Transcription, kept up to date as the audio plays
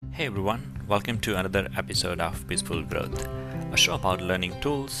Hey everyone, welcome to another episode of Peaceful Growth, a show about learning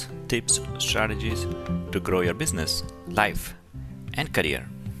tools, tips, strategies to grow your business, life, and career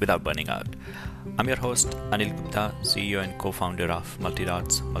without burning out. I'm your host, Anil Gupta, CEO and co-founder of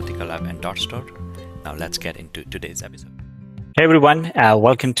Multidots, Multicollab, and Dot Store. Now let's get into today's episode. Hey everyone,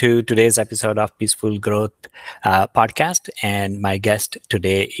 welcome to today's episode of Peaceful Growth podcast. And my guest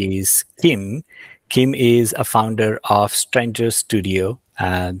today is Kim. Kim is a founder of Stranger Studio.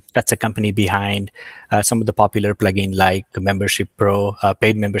 That's a company behind some of the popular plugins like Membership Pro,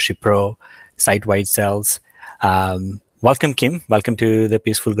 Paid Membership Pro, Site-Wide Sales. Welcome, Kim. Welcome to the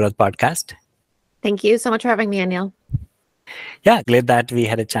Peaceful Growth podcast. Thank you so much for having me, Anil. Yeah, glad that we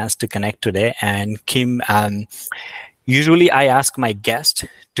had a chance to connect today. And Kim, usually I ask my guest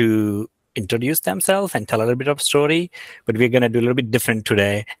to introduce themselves and tell a little bit of story, but we're going to do a little bit different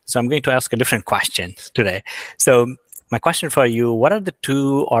today. So I'm going to ask a different question today. So my question for you, what are the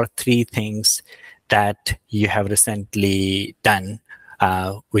 2 or 3 things that you have recently done,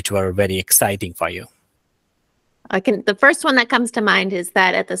 which were very exciting for you? The first one that comes to mind is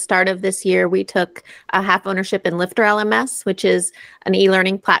that at the start of this year, we took a half ownership in Lifter LMS, which is an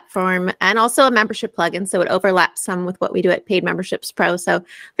e-learning platform and also a membership plugin. So it overlaps some with what we do at Paid Memberships Pro. So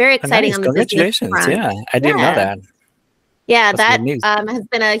very exciting on the business front. Yeah, I didn't know that. Yeah, that has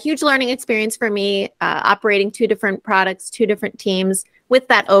been a huge learning experience for me, operating 2 different products, 2 different teams with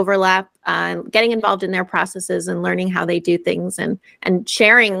that overlap, getting involved in their processes and learning how they do things and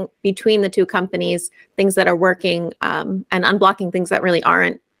sharing between the 2 companies things that are working and unblocking things that really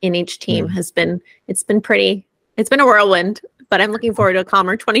aren't in each team it's been a whirlwind, but I'm looking forward to a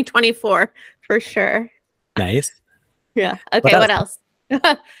calmer 2024 for sure. Nice. Yeah. Okay. What else?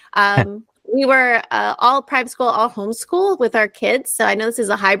 We were all private school, all homeschool with our kids. So I know this is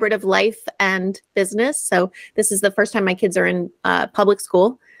a hybrid of life and business. So this is the first time my kids are in public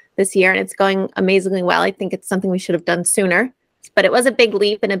school this year, and it's going amazingly well. I think it's something we should have done sooner, but it was a big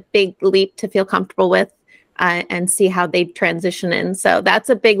leap to feel comfortable with and see how they transition in. So that's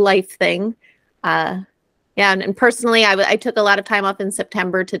a big life thing. And personally, I took a lot of time off in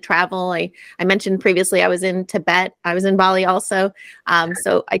September to travel. I mentioned previously I was in Tibet. I was in Bali also.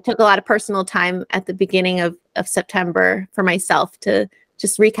 So I took a lot of personal time at the beginning of September for myself to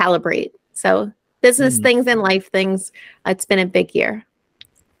just recalibrate. So business things and life things, it's been a big year.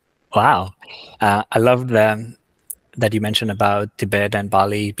 Wow. I love that you mentioned about Tibet and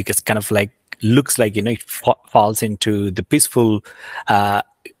Bali, because kind of like looks like, it falls into the peaceful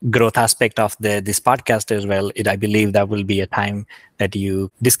growth aspect of this podcast as well. I believe that will be a time that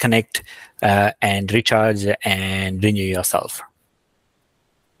you disconnect and recharge and renew yourself.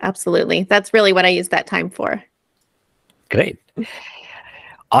 Absolutely. That's really what I use that time for. Great.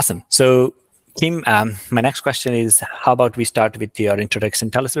 Awesome. So Kim, my next question is, how about we start with your introduction?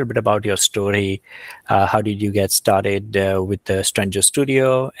 Tell us a little bit about your story. How did you get started with the Stranger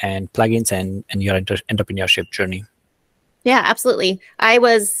Studio and plugins and your entrepreneurship journey? Yeah, absolutely. I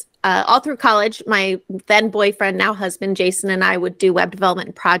was all through college, my then boyfriend, now husband, Jason, and I would do web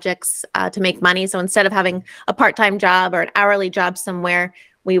development projects to make money. So instead of having a part-time job or an hourly job somewhere,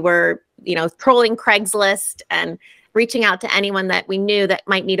 we were, trolling Craigslist and reaching out to anyone that we knew that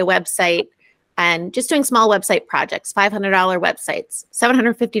might need a website and just doing small website projects, $500 websites,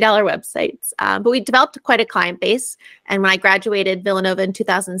 $750 websites. But we developed quite a client base. And when I graduated Villanova in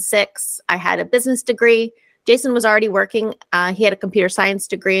 2006, I had a business degree. Jason was already working. He had a computer science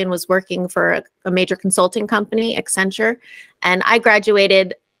degree and was working for a major consulting company, Accenture. And I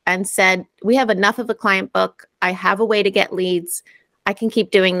graduated and said, we have enough of a client book. I have a way to get leads. I can keep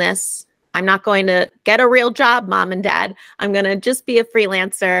doing this. I'm not going to get a real job, Mom and Dad. I'm going to just be a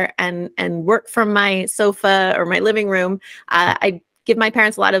freelancer and work from my sofa or my living room. I give my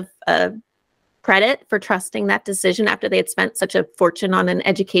parents a lot of credit for trusting that decision after they had spent such a fortune on an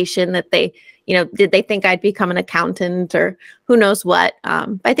education that they, did they think I'd become an accountant or who knows what?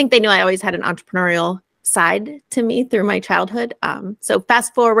 I think they knew I always had an entrepreneurial side to me through my childhood. So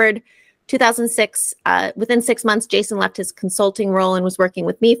fast forward 2006, within 6 months, Jason left his consulting role and was working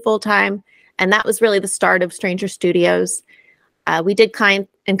with me full time. And that was really the start of Stranger Studios. We did client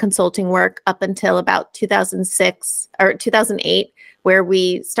and consulting work up until about 2006 or 2008, where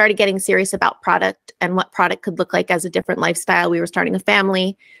we started getting serious about product and what product could look like as a different lifestyle. We were starting a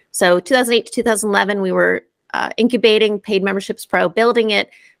family. So 2008 to 2011, we were incubating Paid Memberships Pro, building it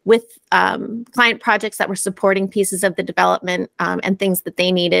with client projects that were supporting pieces of the development and things that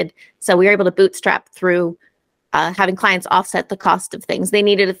they needed. So we were able to bootstrap through having clients offset the cost of things. They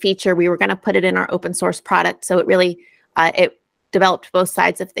needed a feature. We were going to put it in our open source product. So it really, it developed both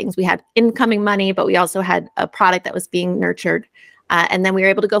sides of things. We had incoming money, but we also had a product that was being nurtured. And then we were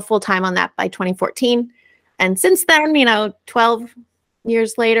able to go full time on that by 2014. And since then, 12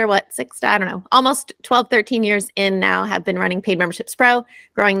 years later, I don't know, almost 12, 13 years in now, have been running Paid Memberships Pro,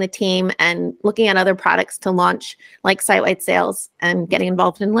 growing the team and looking at other products to launch like site-wide sales and getting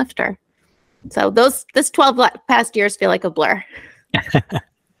involved in Lifter. So this 12 past years feel like a blur.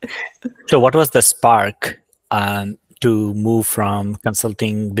 So what was the spark to move from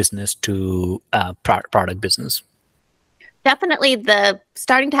consulting business to product business? Definitely the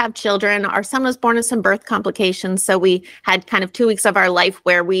starting to have children. Our son was born with some birth complications. So we had kind of 2 weeks of our life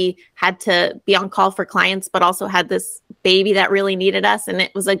where we had to be on call for clients, but also had this baby that really needed us. And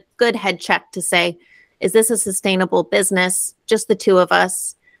it was a good head check to say, is this a sustainable business? Just the two of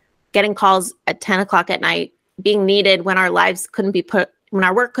us getting calls at 10 o'clock at night, being needed when our lives when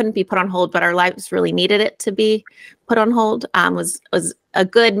our work couldn't be put on hold, but our lives really needed it to be put on hold, was a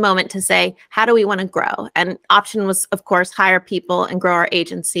good moment to say, how do we want to grow? And option was, of course, hire people and grow our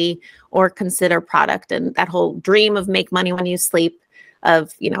agency or consider product. And that whole dream of make money when you sleep,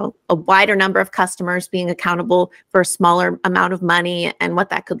 of, a wider number of customers being accountable for a smaller amount of money and what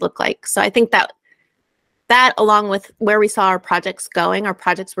that could look like. So I think that along with where we saw our projects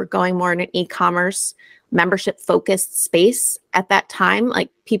were going more in an e-commerce membership focused space at that time. Like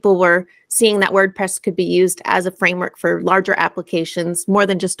people were seeing that WordPress could be used as a framework for larger applications, more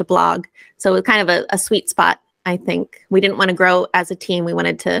than just a blog. So it was kind of a sweet spot, I think. We didn't want to grow as a team. We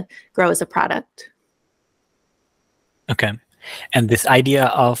wanted to grow as a product. Okay. And this idea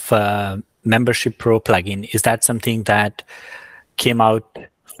of Membership Pro plugin, is that something that came out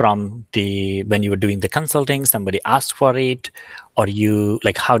from when you were doing the consulting, somebody asked for it, or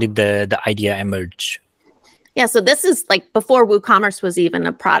how did the idea emerge? Yeah, so this is like before WooCommerce was even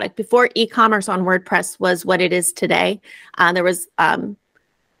a product, before e-commerce on WordPress was what it is today. There was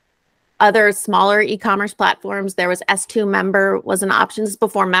other smaller e-commerce platforms. There was S2 Member was an option. This is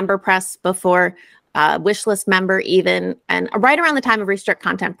before MemberPress, before Wishlist Member even, and right around the time of Restrict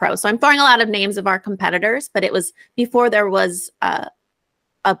Content Pro. So I'm throwing a lot of names of our competitors, but it was before there was a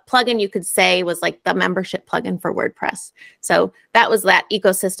plugin you could say was like the membership plugin for WordPress. So that was that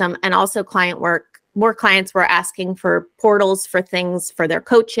ecosystem, and also client work. More clients were asking for portals for things for their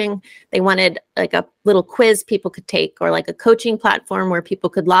coaching. They wanted like a little quiz people could take, or like a coaching platform where people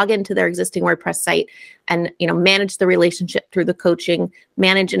could log into their existing WordPress site and manage the relationship through the coaching,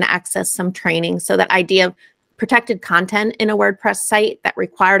 manage and access some training. So that idea of protected content in a WordPress site that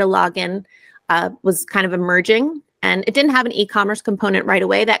required a login was kind of emerging. And it didn't have an e-commerce component right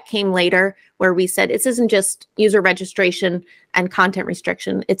away. That came later, where we said, this isn't just user registration and content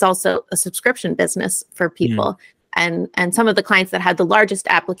restriction. It's also a subscription business for people. And some of the clients that had the largest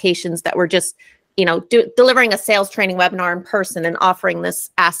applications that were just, delivering a sales training webinar in person and offering this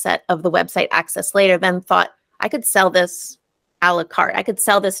asset of the website access later, then thought, I could sell this a la carte. I could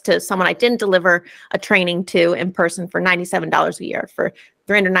sell this to someone I didn't deliver a training to in person for $97 a year, for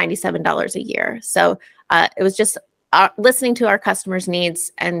 $397 a year. So it was just listening to our customers' needs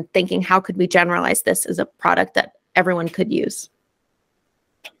and thinking, how could we generalize this as a product that everyone could use?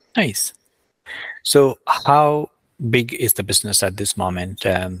 Nice. So how big is the business at this moment?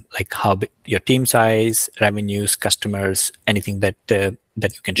 How big your team size, revenues, customers, anything that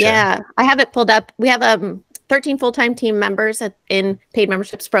you can share? Yeah, I have it pulled up. We have 13 full-time team members in Paid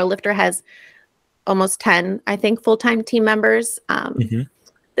Memberships Pro. Lifter has almost 10, I think, full-time team members.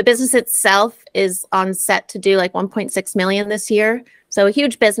 The business itself is on set to do like 1.6 million this year. So a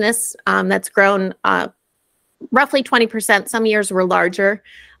huge business that's grown roughly 20%. Some years were larger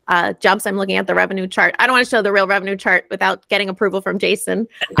jumps. I'm looking at the revenue chart. I don't want to show the real revenue chart without getting approval from Jason.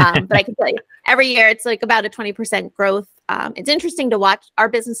 But I can tell you every year it's like about a 20% growth. It's interesting to watch. Our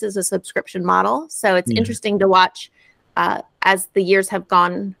business is a subscription model. So it's interesting to watch as the years have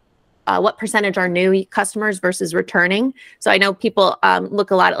gone, what percentage are new customers versus returning. So I know people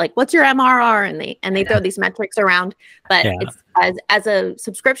look a lot at like, what's your MRR? And they throw these metrics around, but it's as a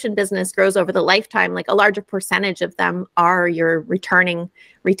subscription business grows over the lifetime, like a larger percentage of them are your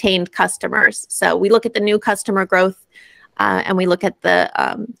retained customers. So we look at the new customer growth and we look at the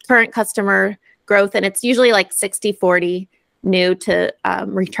current customer growth, and it's usually like 60-40 new to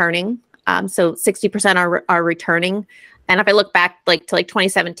returning. So 60% are returning. And if I look back to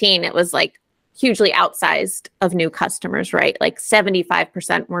 2017, it was like hugely outsized of new customers, right? Like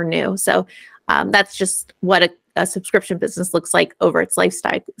 75% were new. So that's just what a subscription business looks like over its life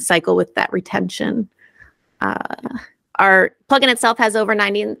cycle with that retention. Our plugin itself has over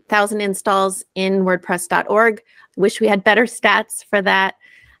 90,000 installs in WordPress.org. Wish we had better stats for that.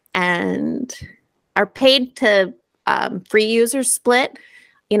 And our paid to free users split,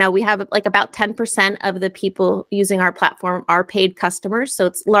 we have like about 10% of the people using our platform are paid customers. So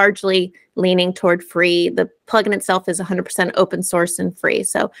it's largely leaning toward free. The plugin itself is 100% open source and free.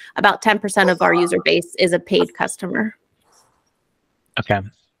 So about 10% of our user base is a paid customer. Okay.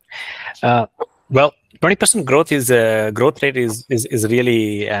 Well, 20% growth rate is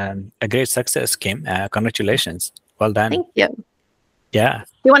really a great success, Kim. Congratulations. Well done. Thank you. Yeah.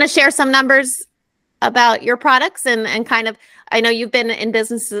 You want to share some numbers about your products and kind of, I know you've been in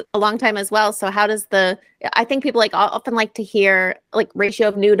business a long time as well. So how does I think people often like to hear like ratio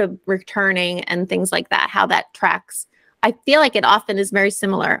of new to returning and things like that, how that tracks. I feel like it often is very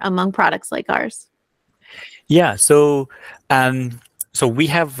similar among products like ours. Yeah. So we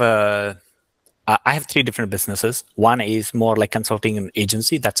have, I have 3 different businesses. One is more like consulting and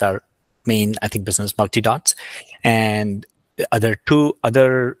agency. That's our main, I think, business, Multidots. And the 2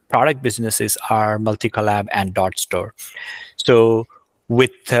 other product businesses are Multi-Collab and Dot Store. So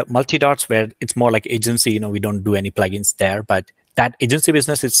with Multidots, where it's more like agency, we don't do any plugins there, but that agency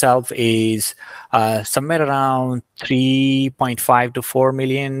business itself is somewhere around 3.5 to 4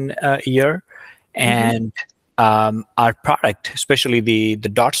 million a year. And our product, especially the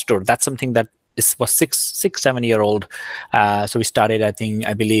Dot Store, that's something that was 7 year old. So we started,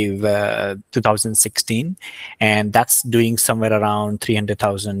 I believe 2016, and that's doing somewhere around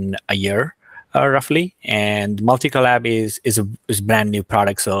 300,000 a year, roughly. And Multi-Collab is a brand new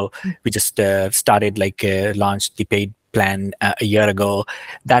product. So we just started launched the paid plan a year ago.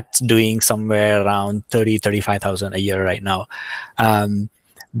 That's doing somewhere around 35,000 a year right now.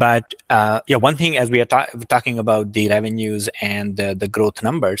 But one thing, as we are talking about the revenues and the growth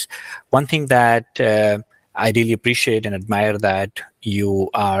numbers, one thing that I really appreciate and admire that you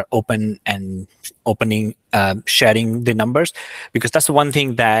are opening, sharing the numbers, because that's the one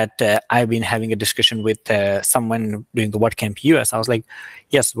thing that I've been having a discussion with someone during the WordCamp US. I was like,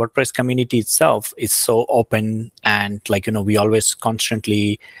 yes, WordPress community itself is so open, and we always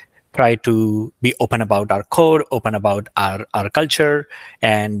constantly try to be open about our code, open about our culture,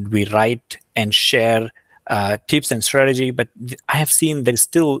 and we write and share tips and strategy. But I have seen there's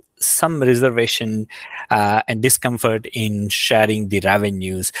still some reservation and discomfort in sharing the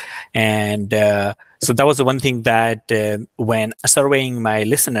revenues. And so that was the one thing that when surveying my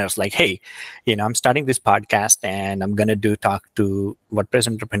listeners, like, hey, I'm starting this podcast and I'm going to talk to WordPress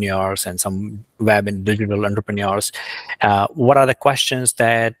entrepreneurs and some web and digital entrepreneurs. What are the questions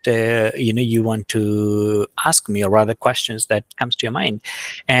that, you want to ask me, or what are the questions that comes to your mind?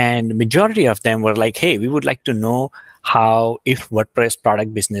 And majority of them were like, hey, we would like to know if WordPress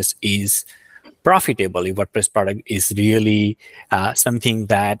product business is profitable, if WordPress product is really something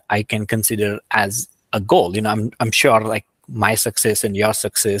that I can consider as a goal. I'm sure my success and your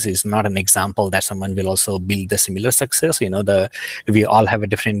success is not an example that someone will also build the similar success. We all have a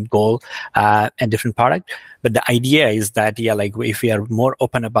different goal and different product. But the idea is that, if we are more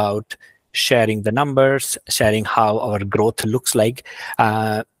open about sharing the numbers, sharing how our growth looks like,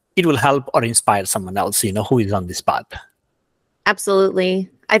 it will help or inspire someone else, who is on this path. Absolutely.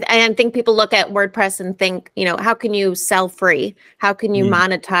 I think people look at WordPress and think, how can you sell free? How can you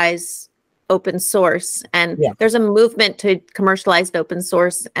monetize open source? And there's a movement to commercialize open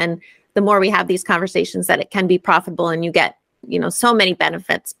source. And the more we have these conversations, that it can be profitable, and you get, so many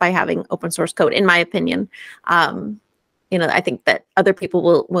benefits by having open source code, in my opinion. I think that other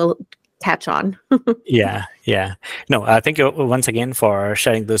people will catch on. Yeah. No, thank you once again for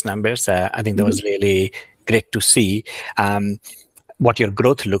sharing those numbers. I think that was really great to see what your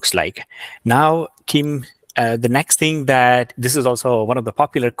growth looks like. Now, Kim, the next thing this is also one of the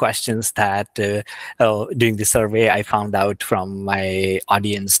popular questions that during the survey I found out from my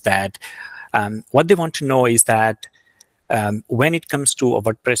audience, that what they want to know is that when it comes to a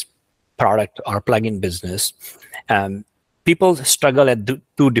WordPress product or plugin business, people struggle at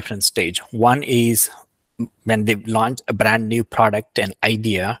 2 different stages. One is when they launch a brand new product and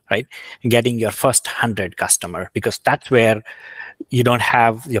idea, right? Getting your first 100 customer, because that's where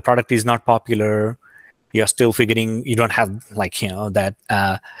your product is not popular. You're still figuring, you don't have that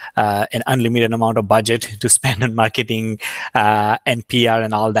an unlimited amount of budget to spend on marketing and PR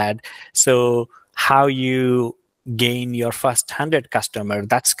and all that. So how you gain your first 100 customer,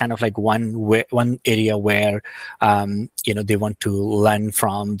 that's kind of one area where they want to learn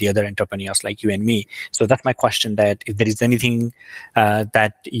from the other entrepreneurs like you and me. So that's my question, that if there is anything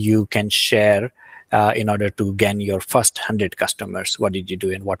that you can share in order to gain your first 100 customers, what did you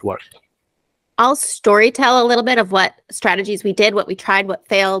do and what worked? I'll storytell a little bit of what strategies we did, what we tried, what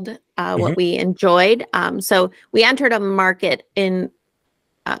failed, what we enjoyed. So we entered a market in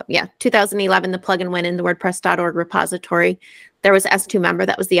 2011, the plugin went in the WordPress.org repository. There was S2 Member.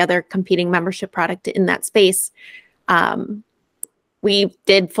 That was the other competing membership product in that space. We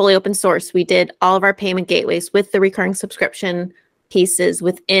did fully open source. We did all of our payment gateways with the recurring subscription pieces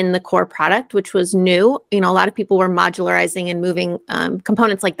within the core product, which was new. A lot of people were modularizing and moving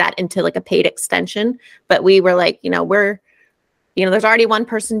components like that into like a paid extension. But we were like, there's already one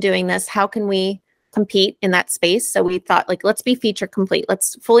person doing this. How can we compete in that space? So we thought, like, let's be feature complete.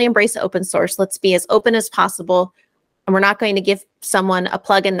 Let's fully embrace open source. Let's be as open as possible. And we're not going to give someone a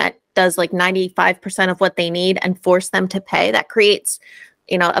plugin that does like 95% of what they need and force them to pay. That creates,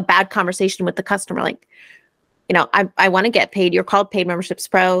 a bad conversation with the customer. Like, I want to get paid. You're called Paid Memberships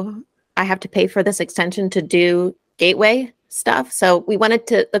Pro. I have to pay for this extension to do gateway stuff. So we wanted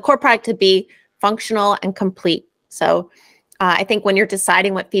the core product to be functional and complete. So I think when you're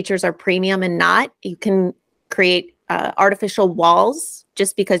deciding what features are premium and not, you can create artificial walls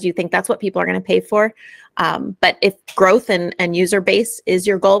just because you think that's what people are going to pay for. But if growth and user base is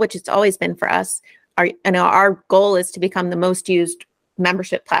your goal, which it's always been for us, our goal is to become the most used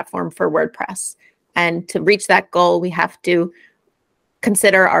membership platform for WordPress. And to reach that goal, we have to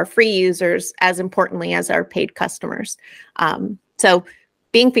consider our free users as importantly as our paid customers. So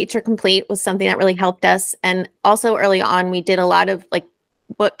being feature complete was something that really helped us. And also early on, we did a lot of like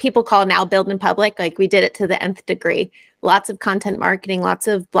what people call now build in public. Like we did it to the nth degree. Lots of content marketing, lots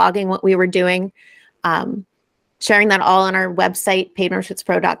of blogging, what we were doing, sharing that all on our website,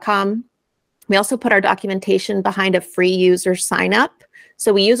 paidmembershipspro.com. We also put our documentation behind a free user sign up.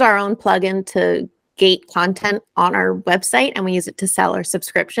 So we use our own plugin to gate content on our website, and we use it to sell our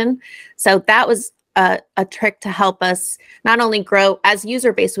subscription. So that was a trick to help us not only grow as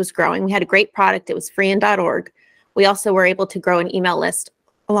user base was growing. We had a great product. It was free in .org. We also were able to grow an email list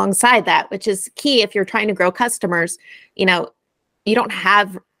alongside that, which is key if you're trying to grow customers. You don't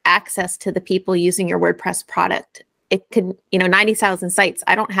have access to the people using your WordPress product. It could, 90,000 sites.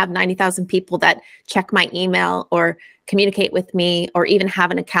 I don't have 90,000 people that check my email or communicate with me or even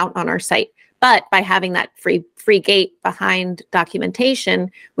have an account on our site. But by having that free gate behind documentation,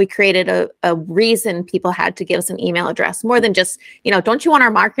 we created a reason people had to give us an email address more than just, don't you want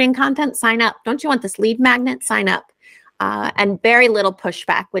our marketing content? Sign up. Don't you want this lead magnet? Sign up. And very little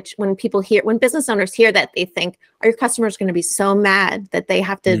pushback, which when business owners hear that, they think, are your customers going to be so mad that they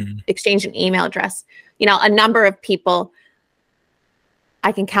have to exchange an email address? A number of people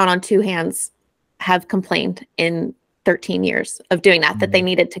I can count on two hands have complained in 13 years of doing that they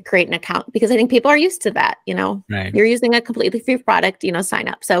needed to create an account, because I think people are used to that. Right. You're using a completely free product, sign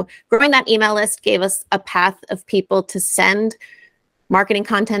up. So growing that email list gave us a path of people to send marketing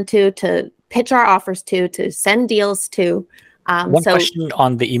content to pitch our offers to send deals to. One question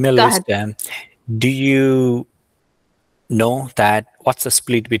on the email list. Do you know what's the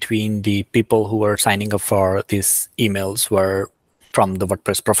split between the people who are signing up for these emails were from the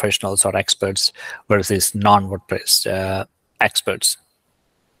WordPress professionals or experts versus non-WordPress experts?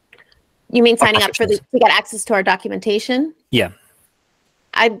 You mean signing up to get access to our documentation? Yeah.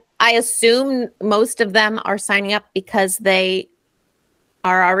 I assume most of them are signing up because they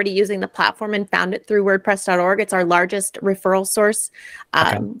are already using the platform and found it through WordPress.org. It's our largest referral source.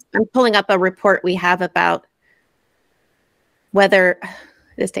 Okay. I'm pulling up a report we have about whether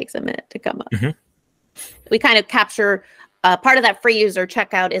this takes a minute to come up. Mm-hmm. We kind of capture part of that free user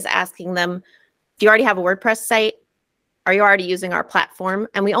checkout is asking them, do you already have a WordPress site? Are you already using our platform?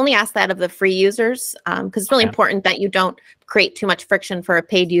 And we only ask that of the free users because it's really important that you don't create too much friction for a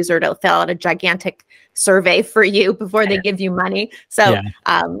paid user to fill out a gigantic survey for you before they give you money. So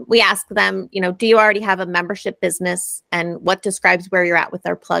we ask them, do you already have a membership business, and what describes where you're at with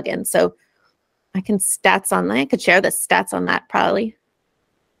our plugin? So I could share the stats on that probably.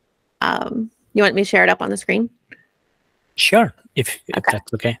 You want me to share it up on the screen? Sure, if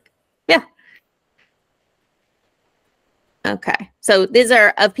that's okay. Yeah. Okay. So these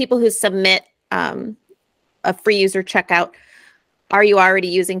are of people who submit a free user checkout. Are you already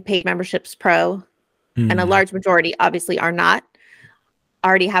using Paid Memberships Pro? And a large majority obviously are not.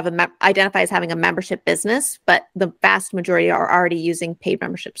 Already have identify as having a membership business, but the vast majority are already using Paid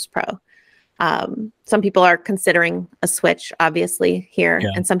Memberships Pro. Some people are considering a switch, obviously, here,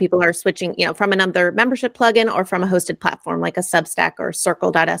 and some people are switching, from another membership plugin or from a hosted platform like a Substack or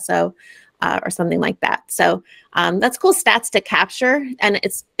Circle.so or something like that. So that's cool stats to capture, and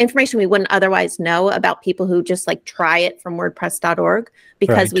it's information we wouldn't otherwise know about people who just try it from WordPress.org,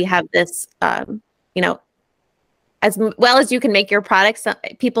 because we have this, well as you can make your products,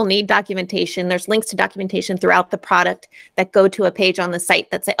 people need documentation. There's links to documentation throughout the product that go to a page on the site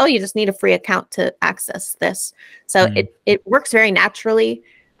that say, oh, you just need a free account to access this. So it works very naturally.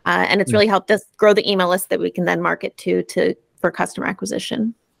 And it's really helped us grow the email list that we can then market for customer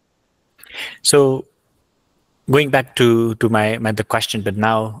acquisition. So going back to my the question, but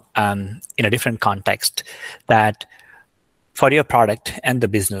now in a different context, that for your product and the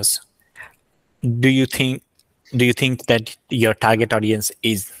business, do you think that your target audience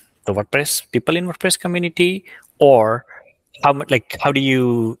is the WordPress people in WordPress community, or how do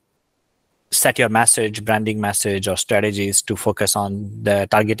you set your branding message or strategies to focus on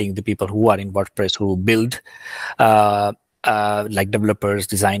targeting the people who are in WordPress, who build like developers,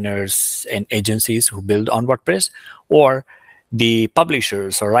 designers, and agencies who build on WordPress, or the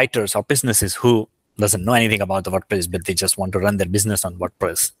publishers or writers or businesses who doesn't know anything about the WordPress, but they just want to run their business on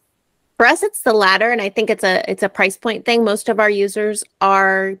WordPress? For us, it's the latter, and I think it's a price point thing. Most of our users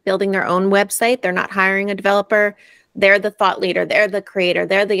are building their own website. They're not hiring a developer. They're the thought leader. They're the creator.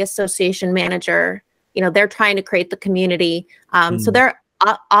 They're the association manager. They're trying to create the community. So they're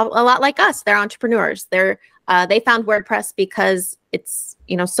a lot like us. They're entrepreneurs. They found WordPress because it's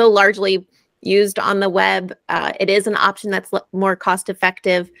so largely used on the web. It is an option that's more cost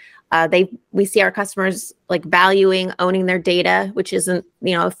effective. We see our customers like valuing owning their data, which isn't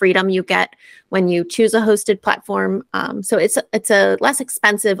a freedom you get when you choose a hosted platform. So it's a less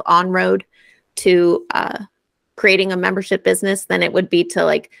expensive on-road to creating a membership business than it would be to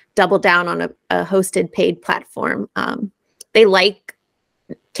like double down on a hosted paid platform. They like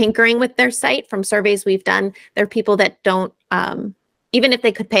tinkering with their site. From surveys we've done, there are people that don't, even if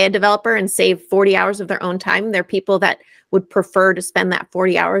they could pay a developer and save 40 hours of their own time, there are people that would prefer to spend that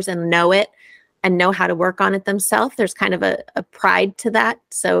 40 hours and know it and know how to work on it themselves. There's kind of a pride to that.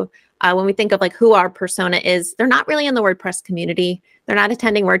 So when we think of like who our persona is, they're not really in the WordPress community. They're not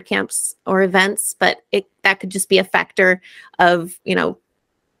attending WordCamps or events, but that could just be a factor of,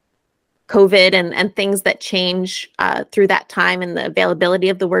 COVID and things that change through that time, and the availability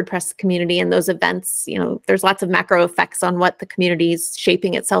of the WordPress community and those events. There's lots of macro effects on what the community is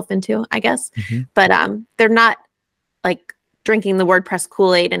shaping itself into, I guess. But they're not like drinking the WordPress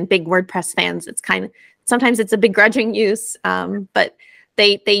Kool-Aid and big WordPress fans. It's sometimes it's a begrudging use, but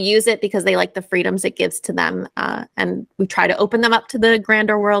they use it because they like the freedoms it gives to them. And we try to open them up to the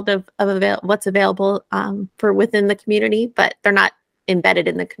grander world of what's available for within the community, but they're not embedded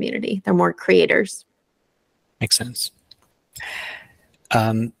in the community. They're more creators. Makes sense.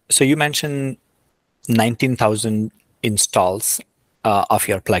 So you mentioned 19,000 installs of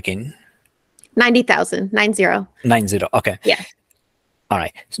your plugin. 90,000, 90. 90, okay. Yeah. All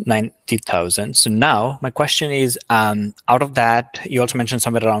right, 90,000. So now my question is, out of that, you also mentioned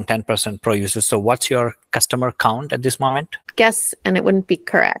somewhere around 10% pro users. So what's your customer count at this moment? Guess, and it wouldn't be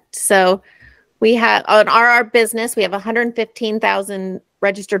correct. So we have on our business, we have 115,000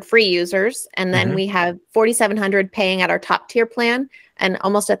 registered free users, and then we have 4,700 paying at our top tier plan, and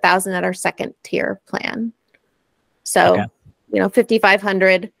almost 1,000 at our second tier plan. So,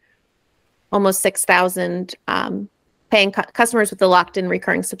 5,500, almost 6,000 paying customers with the locked-in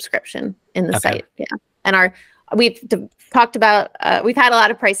recurring subscription in the site. Yeah, and we've talked about we've had a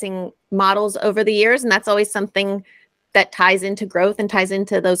lot of pricing models over the years, and that's always something that ties into growth and ties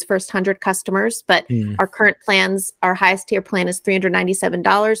into those first 100 customers. But our current plans, our highest tier plan is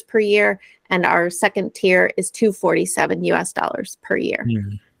 $397 per year, and our second tier is $247 US per year.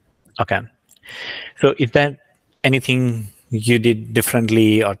 Okay. So is there anything you did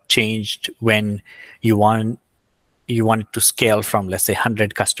differently or changed when you wanted to scale from, let's say,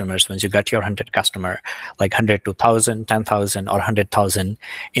 100 customers, once you got your 100 customer, like 100 to 1,000, 10,000, or 100,000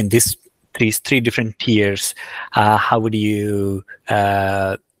 in this three different tiers? How would you,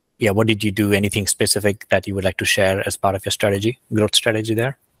 what did you do? Anything specific that you would like to share as part of your growth strategy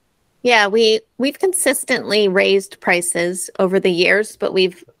there? Yeah, we've consistently raised prices over the years, but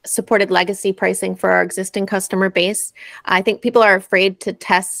we've supported legacy pricing for our existing customer base. I think people are afraid to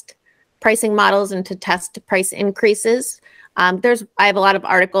test pricing models and to test price increases. I have a lot of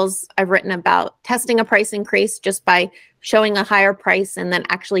articles I've written about testing a price increase just by showing a higher price and then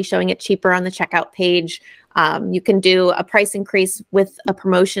actually showing it cheaper on the checkout page. You can do a price increase with a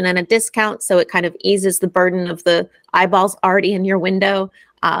promotion and a discount, so it kind of eases the burden of the eyeballs already in your window.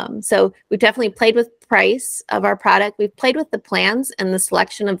 So we've definitely played with price of our product. We've played with the plans and the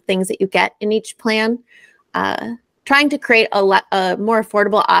selection of things that you get in each plan. Trying to create a more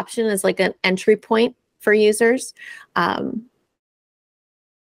affordable option as like an entry point for users. I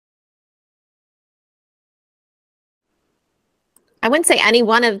wouldn't say any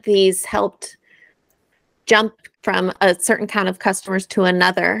one of these helped jump from a certain kind of customers to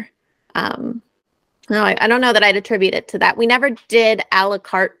another. No, I don't know that I'd attribute it to that. We never did a la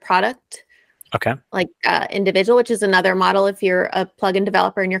carte product. Okay. Like individual, which is another model if you're a plugin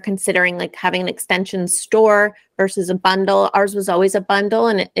developer and you're considering like having an extension store versus a bundle. Ours was always a bundle,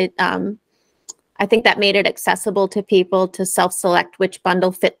 and I think that made it accessible to people to self-select which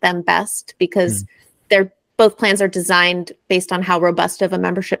bundle fit them best, because both plans are designed based on how robust of a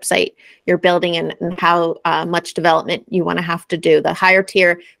membership site you're building and how much development you want to have to do. The higher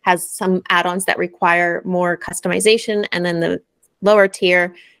tier has some add-ons that require more customization, and then the lower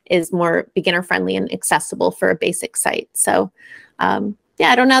tier is more beginner friendly and accessible for a basic site. So I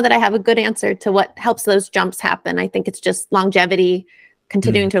don't know that I have a good answer to what helps those jumps happen. I think it's just longevity,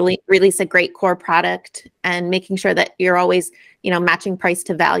 continuing to release a great core product, and making sure that you're always, matching price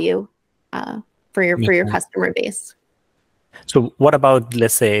to value for your customer base. So what about,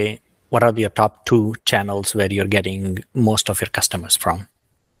 let's say, what are your top 2 channels where you're getting most of your customers from?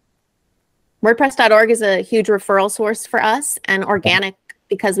 WordPress.org is a huge referral source for us, and organic,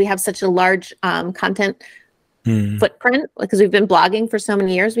 because we have such a large content footprint, because we've been blogging for so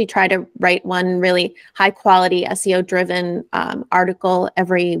many years. We try to write one really high quality SEO driven article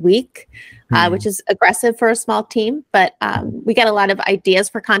every week, which is aggressive for a small team, but we get a lot of ideas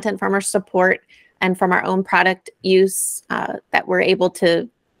for content from our support and from our own product use that we're able to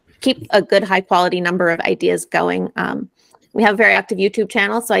keep a good high quality number of ideas going. We have a very active YouTube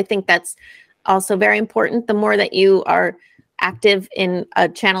channel, so I think that's also very important. The more that you are active in a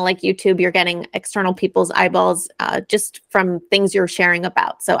channel like YouTube, you're getting external people's eyeballs just from things you're sharing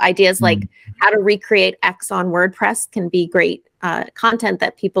about. So ideas like how to recreate X on WordPress can be great content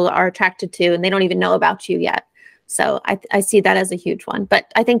that people are attracted to, and they don't even know about you yet. So I see that as a huge one.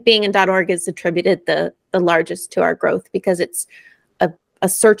 But I think being in .org is attributed the largest to our growth, because it's a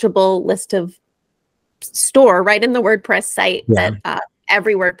searchable list of store right in the WordPress site that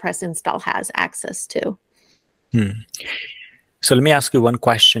every WordPress install has access to. So let me ask you one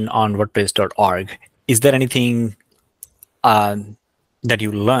question on WordPress.org. Is there anything that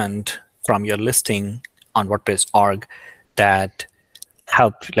you learned from your listing on WordPress.org that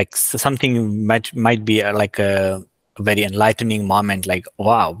helped, like something might be like a very enlightening moment, like,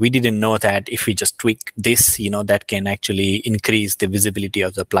 wow, we didn't know that if we just tweak this, that can actually increase the visibility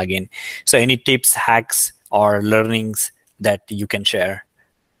of the plugin. So any tips, hacks, or learnings that you can share?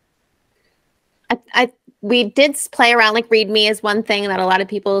 We did play around, like README is one thing that a lot of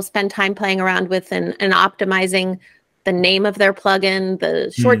people spend time playing around with, and optimizing the name of their plugin,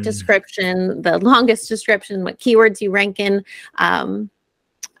 the short description, the longest description, what keywords you rank in.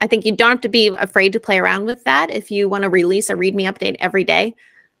 I think you don't have to be afraid to play around with that. If you want to release a README update every day,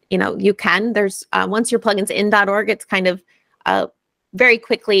 you can. There's once your plugin's in .org, it's kind of very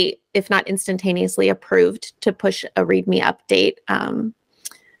quickly, if not instantaneously, approved to push a README update.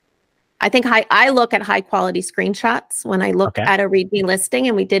 I think I look at high quality screenshots when I look at a README listing,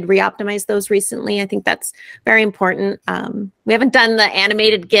 and we did re-optimize those recently. I think that's very important. We haven't done the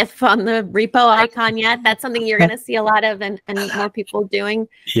animated GIF on the repo icon yet. That's something you're going to see a lot of, and more people doing.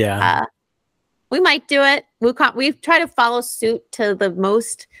 Yeah. We might do it. We've tried to follow suit to the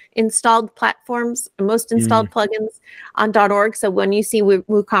most installed platforms, most installed plugins on .org. So when you see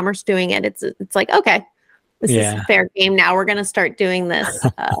WooCommerce doing it, it's like, okay, this is fair game now. We're going to start doing this.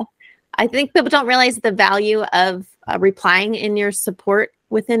 I think people don't realize the value of replying in your support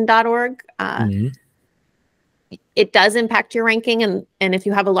within .org. It does impact your ranking, and if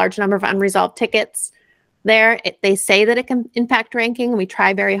you have a large number of unresolved tickets there, they say that it can impact ranking. We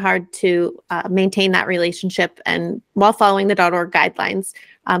try very hard to maintain that relationship, and while following the .org guidelines,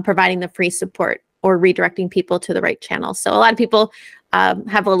 providing the free support or redirecting people to the right channel. So a lot of people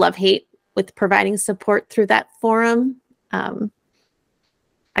have a love-hate with providing support through that forum.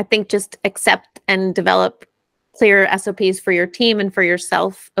 I think just accept and develop clear SOPs for your team and for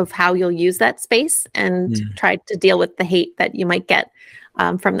yourself of how you'll use that space, and try to deal with the hate that you might get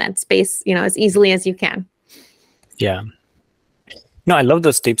from that space, as easily as you can. Yeah. No, I love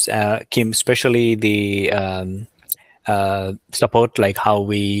those tips, Kim, especially the support, like how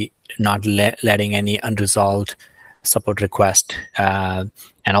we not letting any unresolved support request,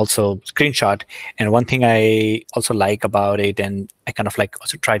 and also screenshot. And one thing I also like about it, and I kind of like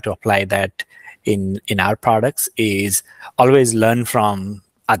also try to apply that in our products, is always learn from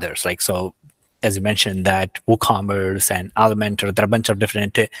others. Like, so as you mentioned, that WooCommerce and Elementor, there are a bunch of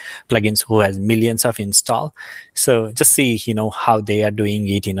different plugins who has millions of install. So just see, how they are doing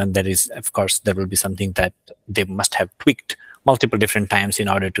it. There is, of course, there will be something that they must have tweaked multiple different times in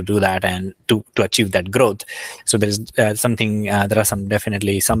order to do that and to achieve that growth. So there is something, there are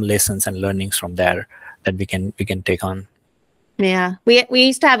definitely some lessons and learnings from there that we can take on. Yeah, we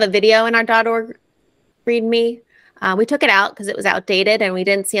used to have a video in our .org README. We took it out because it was outdated and we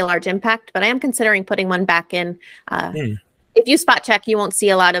didn't see a large impact, but I am considering putting one back in. If you spot check, you won't see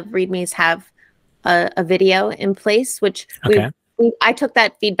a lot of READMEs have a video in place, which I took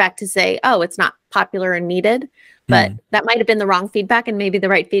that feedback to say, oh, it's not popular and needed, but that might have been the wrong feedback, and maybe the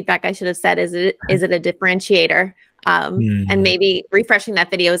right feedback I should have said is it a differentiator? And maybe refreshing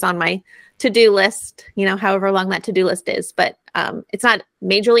that video is on my to-do list, however long that to-do list is, but it's not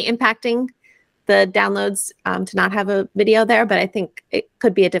majorly impacting the downloads to not have a video there, but I think it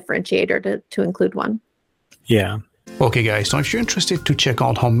could be a differentiator to include one. Yeah. Okay guys, so if you're interested to check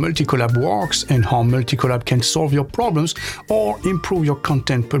out how Multicollab works and how Multicollab can solve your problems or improve your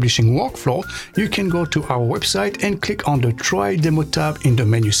content publishing workflow, you can go to our website and click on the Try Demo tab in the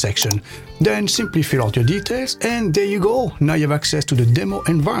menu section. Then simply fill out your details and there you go. Now you have access to the demo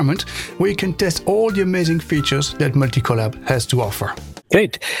environment where you can test all the amazing features that Multicollab has to offer.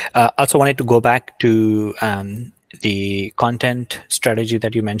 Great. Also wanted to go back to the content strategy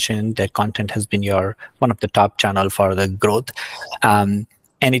that you mentioned. That content has been one of the top channel for the growth, and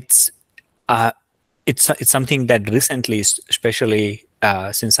it's something that recently, especially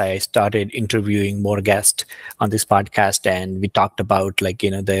since I started interviewing more guests on this podcast, and we talked about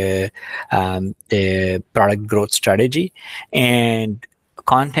the product growth strategy, and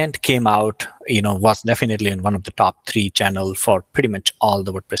content came out, was definitely in one of the top 3 channel for pretty much all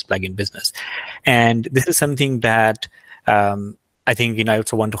the WordPress plugin business. And this is something that I think, I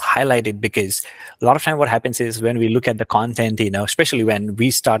also want to highlight it, because a lot of time what happens is when we look at the content, especially when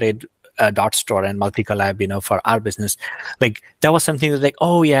we started .store and Multicollab, for our business, that was something that's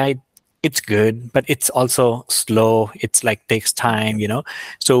oh yeah, it's good, but it's also slow. It's takes time,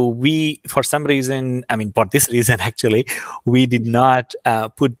 So we, for some reason, for this reason, actually, we did not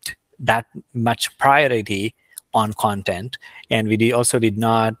put that much priority on content. And we also did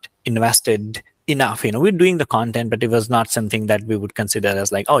not invested enough. We're doing the content, but it was not something that we would consider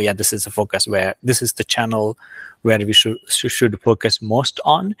as oh yeah, this is a focus where this is the channel where we should focus most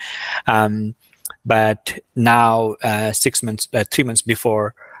on. But now, 3 months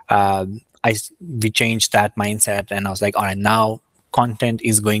before, we changed that mindset, and I was all right, now content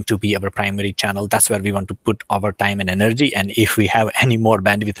is going to be our primary channel. That's where we want to put our time and energy. And if we have any more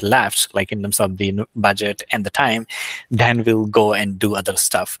bandwidth left, in terms of the budget and the time, then we'll go and do other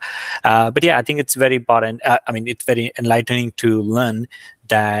stuff. But yeah, I think it's very important. It's very enlightening to learn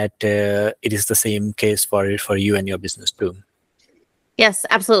that it is the same case for you and your business too. Yes,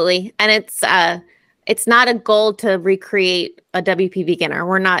 absolutely. And it's not a goal to recreate a WP beginner.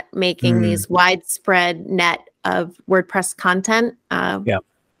 We're not making these widespread net of WordPress content. And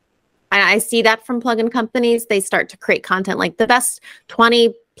I see that from plugin companies. They start to create content like the best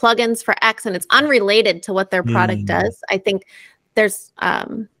 20 plugins for X, and it's unrelated to what their product does. I think there's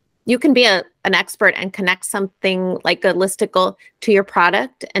you can be an expert and connect something like a listicle to your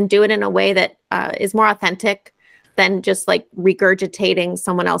product and do it in a way that is more authentic than just regurgitating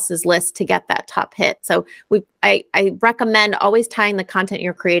someone else's list to get that top hit. So I recommend always tying the content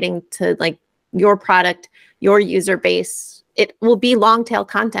you're creating to your product, your user base. It will be long tail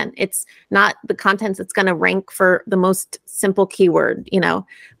content. It's not the content that's going to rank for the most simple keyword,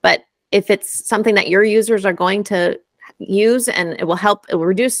 but if it's something that your users are going to use and it will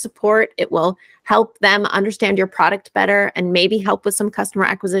reduce support, it will help them understand your product better and maybe help with some customer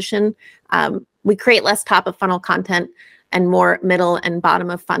acquisition. We create less top of funnel content and more middle and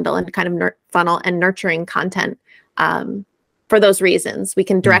bottom of funnel and kind of funnel and nurturing content for those reasons. We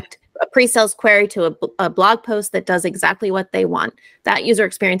can direct a pre-sales query to a blog post that does exactly what they want. That user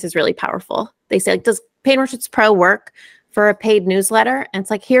experience is really powerful. They say, does Paid Memberships Pro work for a paid newsletter? And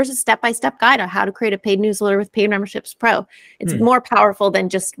it's here's a step-by-step guide on how to create a paid newsletter with Paid Memberships Pro. It's more powerful than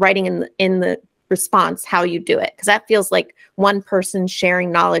just writing in the response how you do it, because that feels like one person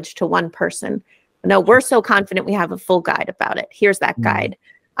sharing knowledge to one person. No, we're so confident we have a full guide about it. Here's that guide.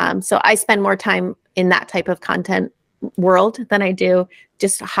 So I spend more time in that type of content world than I do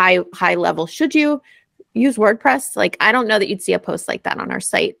just high level. Should you use WordPress? I don't know that you'd see a post like that on our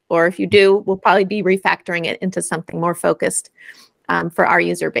site, or if you do, we'll probably be refactoring it into something more focused for our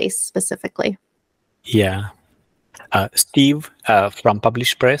user base specifically. Yeah. Steve from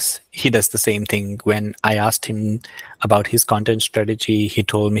Publish Press, he does the same thing. When I asked him about his content strategy, he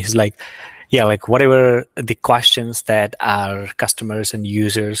told me, he's whatever the questions that our customers and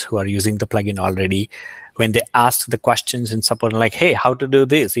users who are using the plugin already, when they ask the questions in support, like, hey, how to do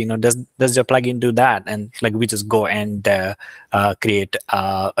this? Does your plugin do that? And like we just go and create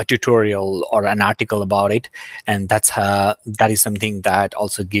a tutorial or an article about it, and that is something that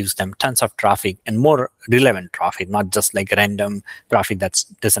also gives them tons of traffic and more relevant traffic, not just like random traffic that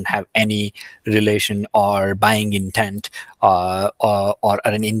doesn't have any relation or buying intent or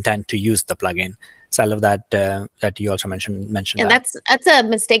an intent to use the plugin. So I love that you also mentioned and that. That's a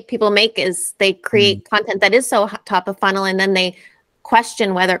mistake people make, is they create content that is so top of funnel, and then they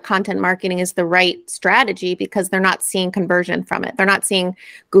question whether content marketing is the right strategy because they're not seeing conversion from it. They're not seeing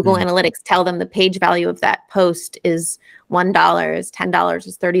Google Analytics tell them the page value of that post is $1, is $10,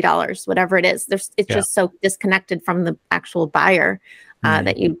 is $30, whatever it is. It's just so disconnected from the actual buyer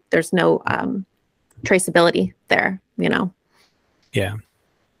that there's no traceability there, Yeah.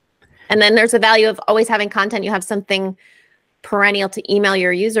 And then there's a value of always having content. You have something perennial to email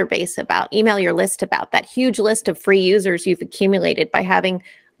your user base about, email your list about, that huge list of free users you've accumulated by having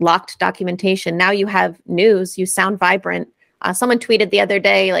locked documentation. Now you have news, you sound vibrant. Someone tweeted the other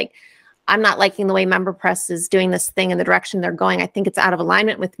day, like, I'm not liking the way MemberPress is doing this thing in the direction they're going. I think it's out of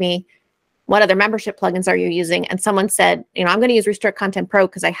alignment with me. What other membership plugins are you using? And someone said, I'm going to use Restrict Content Pro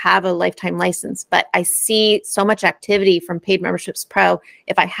because I have a lifetime license, but I see so much activity from Paid Memberships Pro.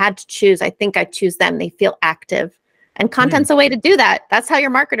 If I had to choose, I think I'd choose them. They feel active. And content's a way to do that. That's how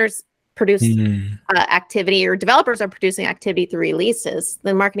your marketers produce activity. Your developers are producing activity through releases.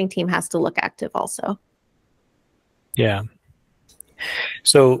 The marketing team has to look active also. Yeah.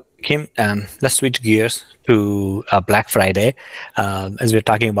 So, Kim, let's switch gears to Black Friday. As we're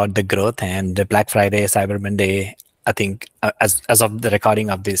talking about the growth and the Black Friday, Cyber Monday, I think as of the recording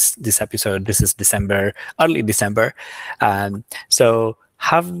of this episode, this is early December. So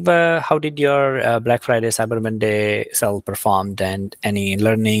how did your Black Friday, Cyber Monday sale performed, and any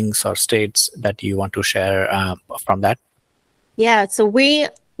learnings or states that you want to share from that? Yeah, so we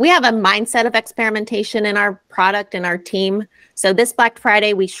have a mindset of experimentation in our product and our team. So this Black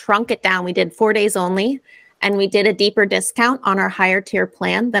Friday, we shrunk it down. We did 4 days only, and we did a deeper discount on our higher tier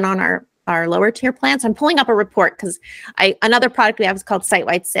plan than on our lower tier plans. I'm pulling up a report because another product we have is called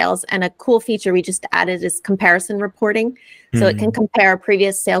Site-Wide Sales, and a cool feature we just added is comparison reporting. So it can compare a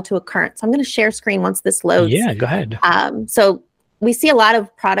previous sale to a current. So I'm going to share screen once this loads. Yeah, go ahead. So we see a lot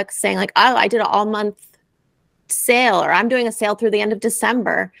of products saying like, oh, I did an all-month sale, or I'm doing a sale through the end of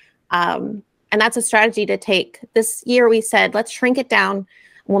December. And that's a strategy to take. This year we said, let's shrink it down.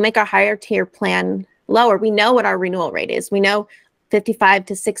 We'll make our higher tier plan lower. We know what our renewal rate is. We know 55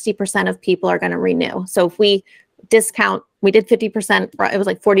 to 60% of people are going to renew. So if we discount, we did 50%, it was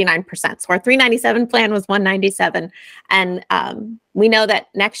like 49%. So our $397 plan was $197. And we know that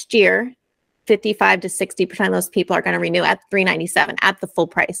next year, 55 to 60% of those people are going to renew at $397 at the full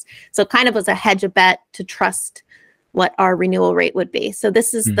price. So it kind of was a hedge a bet to trust what our renewal rate would be. So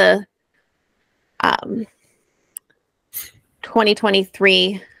this is the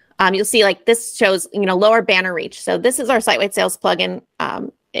 2023. You'll see like this shows, lower banner reach. So this is our Site-Wide Sales plugin.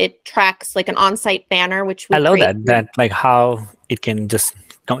 It tracks like an on-site banner, which we I love that like how it can just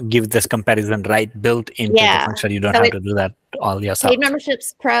give this comparison built into the function. You don't have to do that all yourself. Paid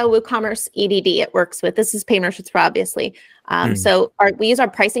Memberships Pro, WooCommerce, EDD it works with. This is Paid Memberships Pro, obviously. So we use our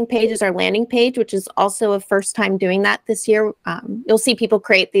pricing page as our landing page, which is also a first time doing that this year. You'll see people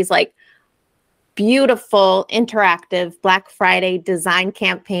create these like beautiful interactive Black Friday design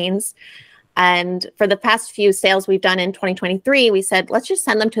campaigns. And for the past few sales we've done in 2023, we said, let's just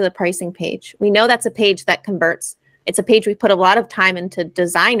send them to the pricing page. We know that's a page that converts. It's a page we put a lot of time into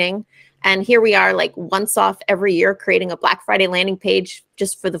designing. And here we are like once off every year creating a Black Friday landing page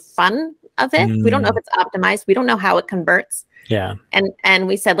just for the fun of it. We don't know if it's optimized. We don't know how it converts. Yeah. And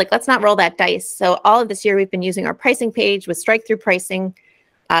we said, like, let's not roll that dice. So all of this year, we've been using our pricing page with strike-through pricing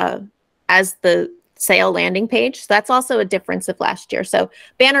as the sale landing page. So that's also a difference of last year. So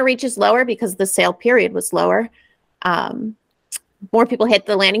banner reach is lower because the sale period was lower. More people hit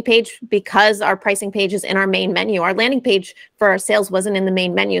the landing page because our pricing page is in our main menu. Our landing page for our sales wasn't in the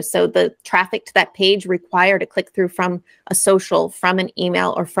main menu. So the traffic to that page required a click through from a social, from an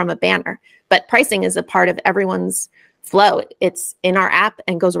email, or from a banner. But pricing is a part of everyone's flow. It's in our app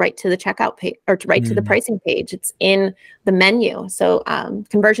and goes right to the checkout page or right to the pricing page. It's in the menu. So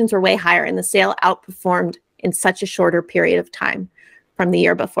conversions were way higher and the sale outperformed in such a shorter period of time from the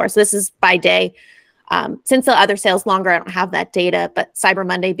year before. So this is by day. Since the other sales longer, I don't have that data, but Cyber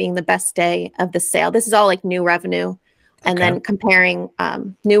Monday being the best day of the sale. This is all like new revenue. And then comparing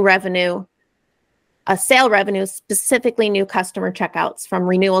new revenue, sale revenue, specifically new customer checkouts from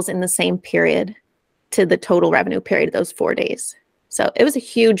renewals in the same period to the total revenue period of those 4 days. So it was a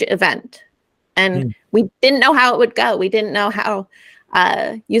huge event. And we didn't know how it would go. We didn't know how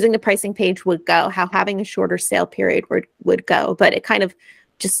using the pricing page would go, how having a shorter sale period would go. But it kind of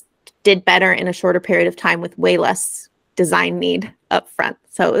just did better in a shorter period of time with way less design need up front.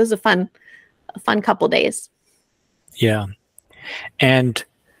 So it was a fun couple days. Yeah. And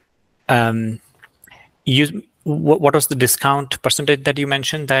what was the discount percentage that you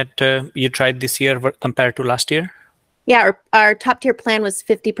mentioned that you tried this year compared to last year? Yeah, our top tier plan was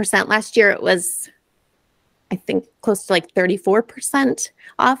 50%. Last year it was, I think, close to like 34%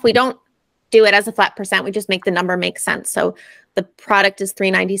 off. We don't do it as a flat percent. We just make the number make sense. So the product is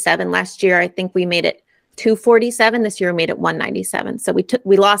 $397. Last year, I think we made it $247. This year we made it $197. So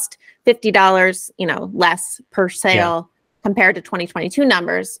we lost $50, less per sale compared to 2022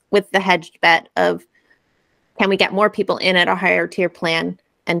 numbers, with the hedged bet of, can we get more people in at a higher tier plan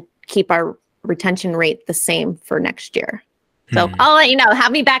and keep our retention rate the same for next year? So I'll let you know.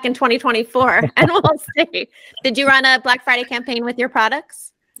 Have me back in 2024 and we'll see. Did you run a Black Friday campaign with your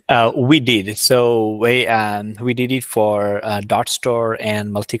products? We did. So we did it for Dot Store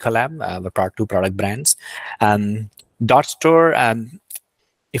and Multi-Collab, our two product brands. Dot Store,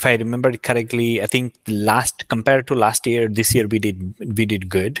 if I remember it correctly, I think compared to last year, this year we did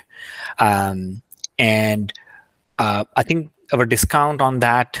good. And I think our discount on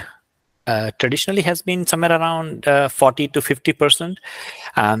that traditionally has been somewhere around 40 to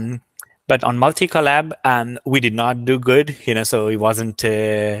 50%. But on Multi-Collab, we did not do good, so it wasn't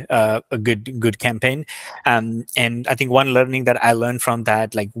a good campaign. And I think one learning that I learned from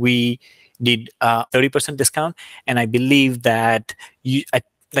that, like we did 30% discount, and I believe that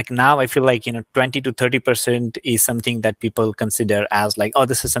now I feel like 20 to 30% is something that people consider as like, oh,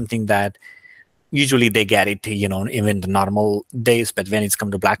 this is something that usually they get it, even the normal days. But when it's come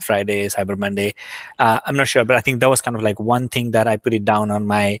to Black Friday, Cyber Monday, I'm not sure. But I think that was kind of like one thing that I put it down on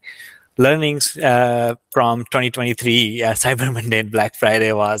my learnings from 2023 Cyber Monday and Black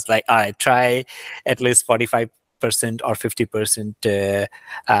Friday was like, all right, try at least 45% or 50%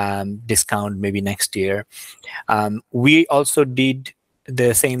 discount maybe next year. We also did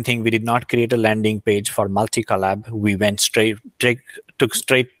the same thing. We did not create a landing page for Multi-Collab. We went took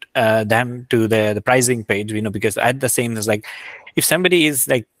straight them to the pricing page, because at the same is like, if somebody is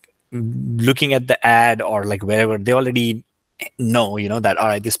like looking at the ad or like wherever, they already know, that, all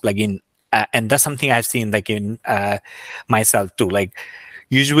right, this plugin, and that's something I've seen like in myself too. Like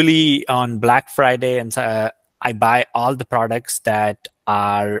usually on Black Friday, and I buy all the products that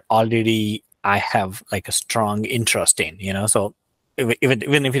are already, I have like a strong interest in, so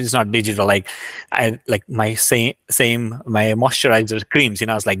even if it's not digital, like I like my my moisturizer creams,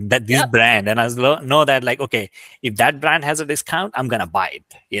 I was like that this brand, and I know that like, okay, if that brand has a discount, I'm gonna buy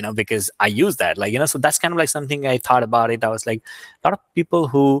it, because I use that, like, so that's kind of like something I thought about it. I was like, a lot of people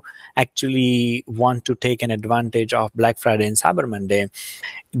who actually want to take an advantage of Black Friday and Cyber Monday,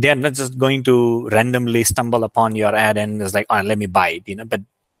 they're not just going to randomly stumble upon your ad and it's like, oh, let me buy it, but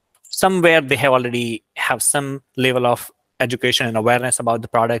somewhere they already have some level of education and awareness about the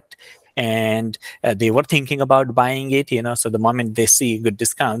product, and they were thinking about buying it, so the moment they see a good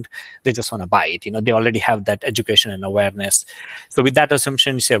discount, they just want to buy it, they already have that education and awareness. So with that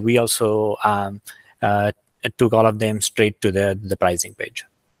assumption, we also took all of them straight to the pricing page.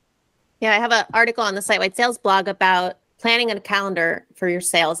 Yeah, I have an article on the Site-Wide Sales blog about planning a calendar for your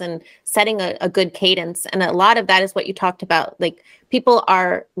sales and setting a good cadence. And a lot of that is what you talked about. Like, people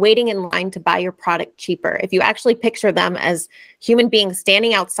are waiting in line to buy your product cheaper. If you actually picture them as human beings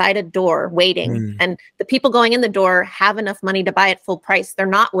standing outside a door waiting, and the people going in the door have enough money to buy at full price, they're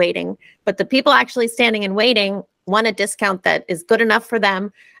not waiting. But the people actually standing and waiting want a discount that is good enough for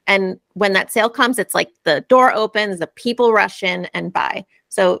them. And when that sale comes, it's like the door opens, the people rush in and buy.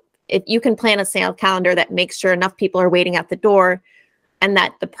 So if you can plan a sale calendar that makes sure enough people are waiting at the door, and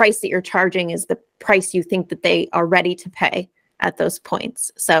that the price that you're charging is the price you think that they are ready to pay at those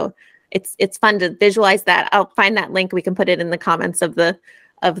points. So it's fun to visualize that. I'll find that link. We can put it in the comments of the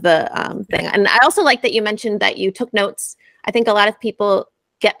thing. And I also like that you mentioned that you took notes. I think a lot of people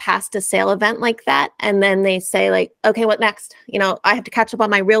get past a sale event like that, and then they say like, okay, what next? I have to catch up on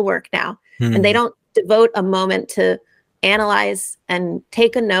my real work now. And they don't devote a moment to analyze and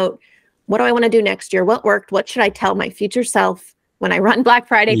take a note. What do I want to do next year? What worked? What should I tell my future self when I run Black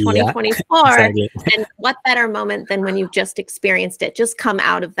Friday 2024? Exactly. And what better moment than when you've just experienced it? Just come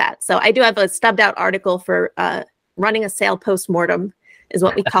out of that. So I do have a stubbed out article for running a sale post-mortem is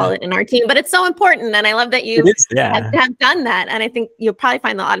what we call it in our team. But it's so important. And I love that you have done that. And I think you'll probably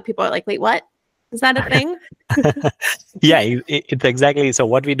find that a lot of people are like, wait, what? Is that a thing? Yeah, it's exactly. So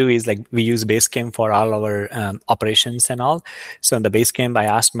what we do is like we use Basecamp for all our operations and all. So in the Basecamp, I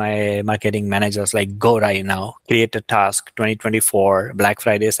asked my marketing managers like, go right now, create a task, 2024, Black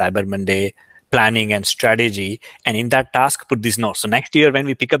Friday, Cyber Monday, planning and strategy. And in that task, put these notes. So next year when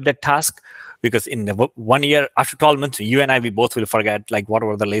we pick up that task, because in the 1 year, after 12 months, you and I, we both will forget like what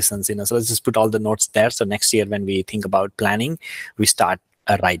were the lessons, so let's just put all the notes there. So next year when we think about planning, we start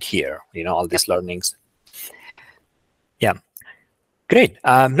right here, all these learnings. Yeah, great.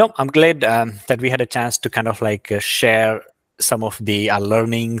 No, I'm glad that we had a chance to kind of like share some of the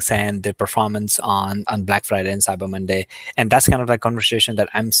learnings and the performance on Black Friday and Cyber Monday. And that's kind of like conversation that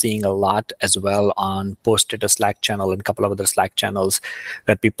I'm seeing a lot as well on Post-it Slack channel and a couple of other Slack channels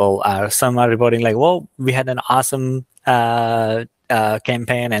that people some are reporting like, well, we had an awesome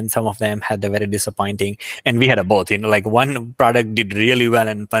campaign, and some of them had a very disappointing, and we had a both, like one product did really well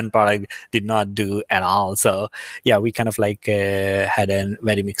and one product did not do at all. So yeah, we kind of like had a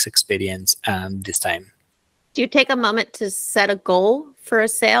very mixed experience this time. Do you take a moment to set a goal for a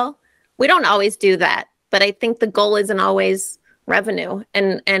sale? We don't always do that, but I think the goal isn't always revenue,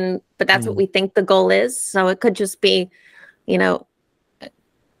 but that's what we think the goal is. So it could just be,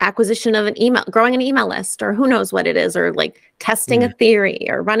 acquisition of an email, growing an email list, or who knows what it is, or like testing a theory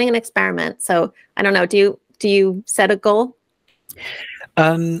or running an experiment. So I don't know. Do you set a goal?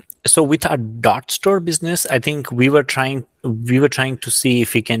 So with our dot store business, I think we were trying to see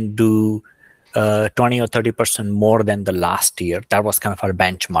if we can do 20 or 30% more than the last year. That was kind of our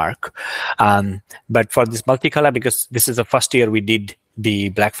benchmark. But for this multicolor, because this is the first year we did the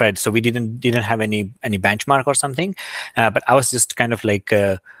Black Friday, so we didn't have any benchmark or something. But I was just kind of like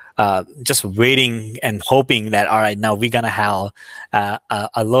just waiting and hoping that, all right, now we're gonna have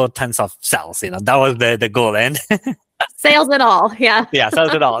a low tons of sales. That was the goal. And sales at all, yeah. Yeah,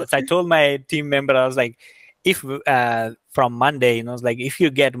 sales at all. So I told my team member, I was like, if from Monday, like if you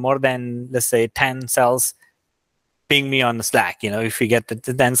get more than, let's say, 10 sales, ping me on the Slack. If you get the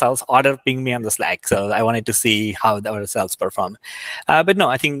 10 sales order, ping me on the Slack. So I wanted to see how our sales perform. But no,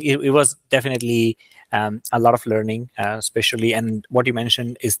 I think it was definitely a lot of learning, especially. And what you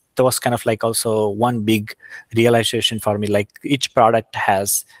mentioned is there was kind of like also one big realization for me, like each product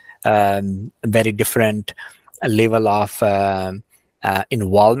has very different level of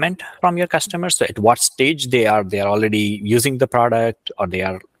involvement from your customers. So at what stage they are already using the product, or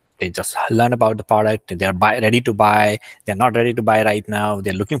they just learn about the product, they're ready to buy, they're not ready to buy right now,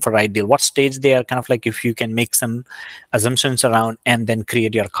 they're looking for right deal, what stage they are, kind of like if you can make some assumptions around and then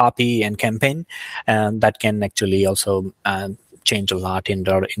create your copy and campaign, that can actually also change a lot in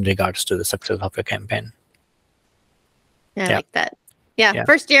regards to the success of your campaign. Yeah, I like that. Yeah,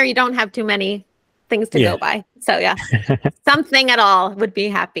 first year you don't have too many things to go by. So yeah, something at all would be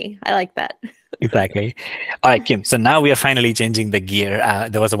happy. I like that. Exactly. All right, Kim. So now we are finally changing the gear.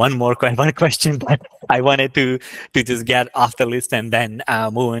 There was one question that I wanted to just get off the list and then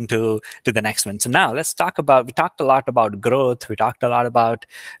move into the next one. So now let's talk about, we talked a lot about growth. We talked a lot about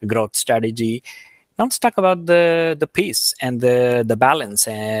growth strategy. Now let's talk about the peace and the balance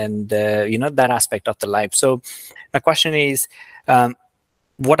and that aspect of the life. So my question is,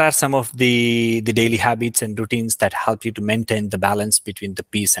 what are some of the daily habits and routines that help you to maintain the balance between the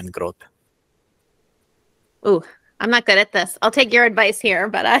peace and growth? Ooh, I'm not good at this. I'll take your advice here,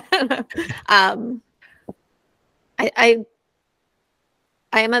 but I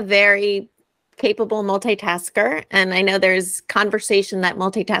am a very capable multitasker, and I know there's conversation that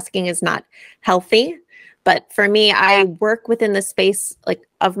multitasking is not healthy. But for me, I work within the space like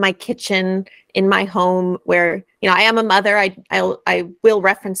of my kitchen in my home, where I am a mother. I will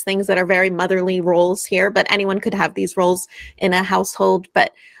reference things that are very motherly roles here, but anyone could have these roles in a household.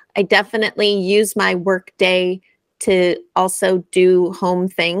 But I definitely use my work day to also do home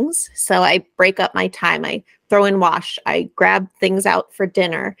things. So I break up my time. I throw in wash. I grab things out for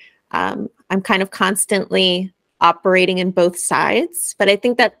dinner. I'm kind of constantly operating in both sides, but I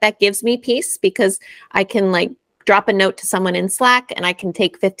think that gives me peace, because I can like drop a note to someone in Slack and I can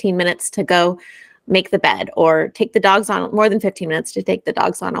take 15 minutes to go make the bed, or take the dogs on, more than 15 minutes to take the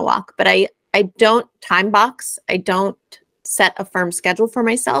dogs on a walk. But I don't time box. I don't set a firm schedule for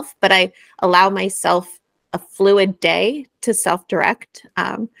myself, but I allow myself a fluid day to self-direct.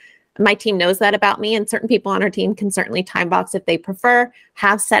 My team knows that about me, and certain people on our team can certainly time box if they prefer,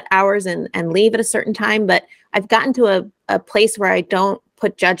 have set hours and leave at a certain time. But I've gotten to a place where I don't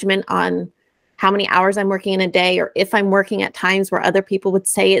put judgment on how many hours I'm working in a day, or if I'm working at times where other people would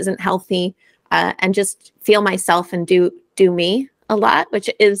say isn't healthy, and just feel myself and do me a lot, which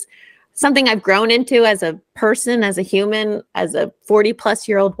is something I've grown into as a person, as a human, as a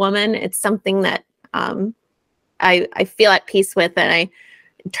 40-plus-year-old woman. It's something that I feel at peace with, and I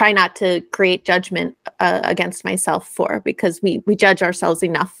try not to create judgment against myself for, because we judge ourselves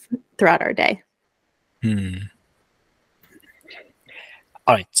enough throughout our day.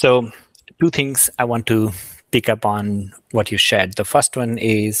 All right. So 2 things I want to pick up on what you shared. The first one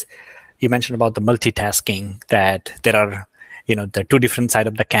is you mentioned about the multitasking, that there are, the 2 different sides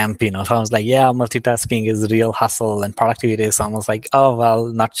of the camp, So I was like, yeah, multitasking is real hustle and productivity is almost like, oh, well,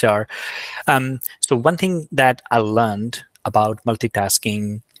 not sure. So one thing that I learned about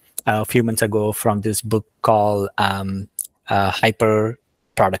multitasking a few months ago from this book called Hyper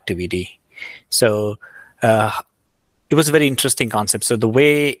Productivity. So it was a very interesting concept. So the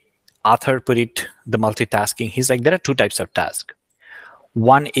way Arthur put it, the multitasking, he's like, there are 2 types of tasks.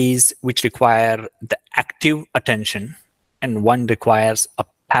 One is which require the active attention, and one requires a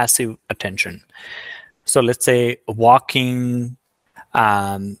passive attention. So let's say walking,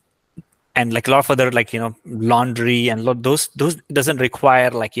 and like a lot of other, like, laundry and those doesn't require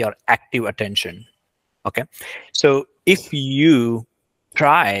like your active attention. Okay. So if you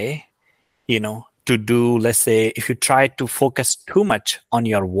try, to do, let's say, if you try to focus too much on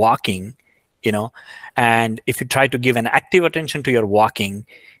your walking, and if you try to give an active attention to your walking,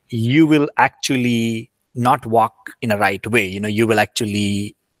 you will actually not walk in a right way. You will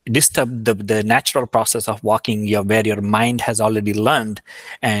actually disturb the natural process of walking, where your mind has already learned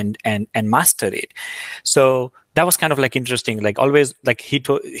and mastered it. So that was kind of like interesting. Like always, like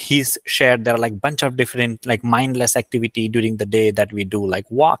he's shared, there are like bunch of different like mindless activity during the day that we do,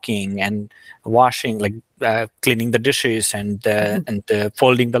 like walking and washing, like cleaning the dishes and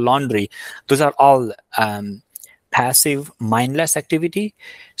folding the laundry. Those are all passive, mindless activity.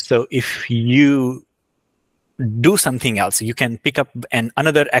 So if you do something else, you can pick up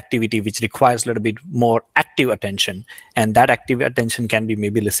another activity which requires a little bit more active attention, and that active attention can be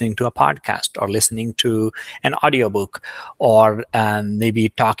maybe listening to a podcast or listening to an audiobook, or maybe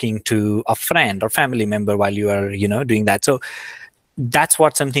talking to a friend or family member while you are doing that. So that's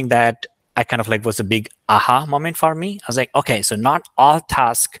something that I kind of like was a big aha moment for me. I was like, okay, so not all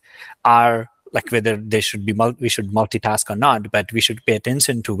tasks are like whether they should be we should multitask or not, but we should pay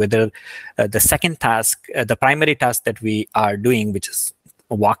attention to whether the second task, the primary task that we are doing, which is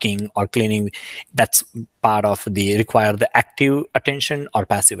walking or cleaning, that's part of require the active attention or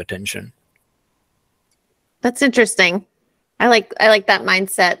passive attention. That's interesting. I like that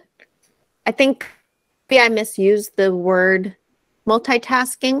mindset. I think maybe I misused the word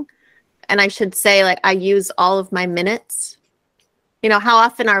multitasking, and I should say, like, I use all of my minutes. How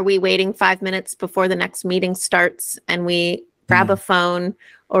often are we waiting 5 minutes before the next meeting starts and we grab a phone,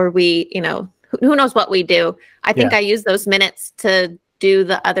 or we, who knows what we do? I think I use those minutes to do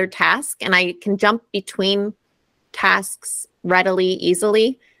the other task, and I can jump between tasks readily,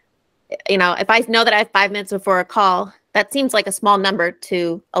 easily. If I know that I have 5 minutes before a call, that seems like a small number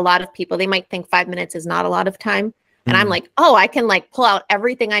to a lot of people. They might think 5 minutes is not a lot of time. And I'm like, oh, I can like pull out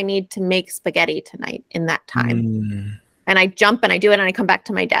everything I need to make spaghetti tonight in that time. And I jump and I do it and I come back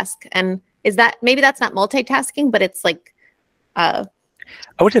to my desk. And maybe that's not multitasking, but it's like, I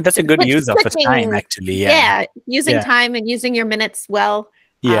would say that's a good use of time, actually. Yeah. Using time and using your minutes well.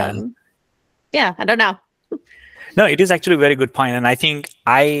 I don't know. No, it is actually a very good point. And I think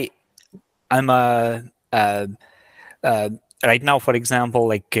I'm right now, for example,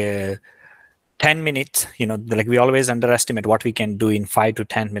 like 10 minutes, like we always underestimate what we can do in 5 to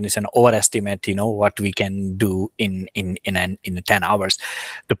 10 minutes and overestimate, what we can do in 10 hours.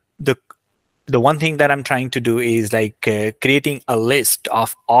 The one thing that I'm trying to do is like creating a list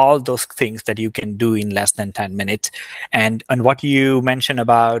of all those things that you can do in less than 10 minutes. And what you mentioned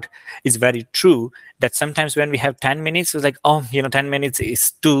about is very true, that sometimes when we have 10 minutes, it's like, 10 minutes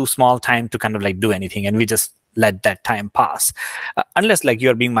is too small time to kind of like do anything. And we just let that time pass, unless like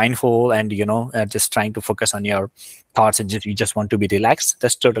you're being mindful and just trying to focus on your thoughts and you just want to be relaxed.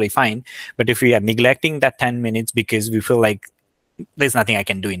 That's totally fine. But if we are neglecting that 10 minutes because we feel like there's nothing I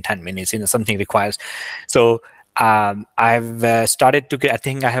can do in 10 minutes, something requires. So I've started to, I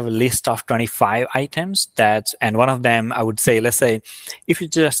think I have a list of 25 items and one of them I would say, let's say if you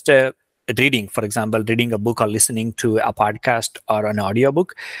just reading, for example, reading a book or listening to a podcast or an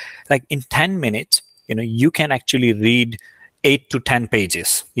audiobook, like in 10 minutes, you can actually read 8 to 10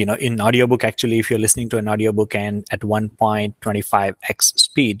 pages. In audiobook, actually, if you're listening to an audiobook and at 1.25x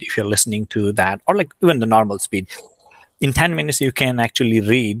speed, if you're listening to that, or like even the normal speed, in 10 minutes, you can actually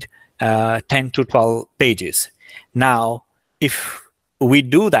read 10 to 12 pages. Now, if we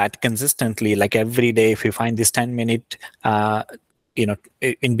do that consistently, like every day, if we find this 10-minute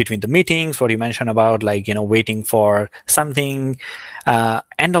in between the meetings, what you mentioned about like, waiting for something,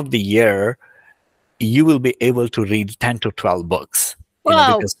 end of the year, you will be able to read 10 to 12 books.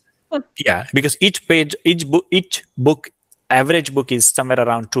 Whoa. Because each book, average book is somewhere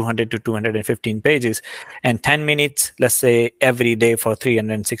around 200 to 215 pages, and 10 minutes, let's say every day for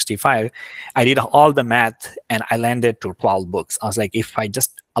 365. I did all the math and I landed to 12 books. I was like, if I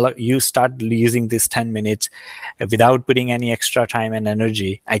just you start using this 10 minutes without putting any extra time and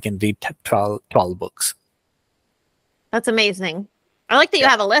energy, I can read 12 books. That's amazing. I like that you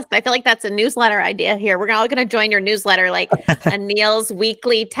have a list. I feel like that's a newsletter idea here. We're all going to join your newsletter, like Anil's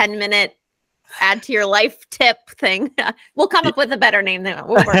weekly 10-minute add to your life tip thing. We'll come up with a better name than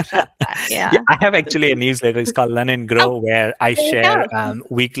we'll workshop that. Yeah. I have actually a newsletter. It's called Learn and Grow, where I share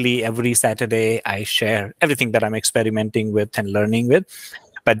weekly, every Saturday. I share everything that I'm experimenting with and learning with.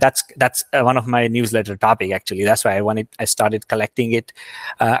 But that's one of my newsletter topic, actually. That's why I started collecting it.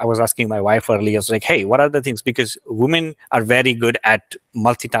 I was asking my wife earlier, I was like, hey, what are the things? Because women are very good at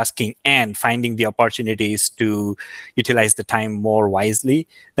multitasking and finding the opportunities to utilize the time more wisely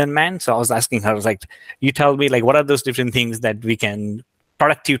than men. So I was asking her, I was like, you tell me, like, what are those different things that we can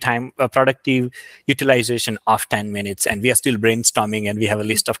productive utilization of 10 minutes, and we are still brainstorming, and we have a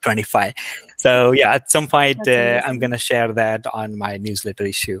list of 25. So yeah, at some point I'm going to share that on my newsletter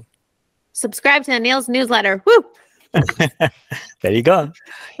issue. Subscribe to Anil's newsletter. Woo! There you go.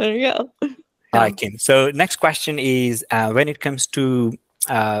 There you go. All right, Kim. So next question is, when it comes to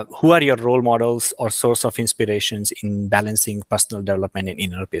who are your role models or source of inspirations in balancing personal development and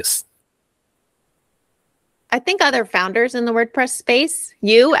inner peace? I think other founders in the WordPress space,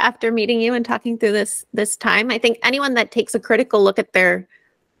 you, after meeting you and talking through this time, I think anyone that takes a critical look at their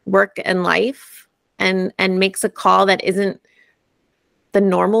work and life and makes a call that isn't the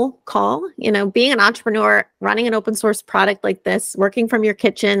normal call, being an entrepreneur, running an open source product like this, working from your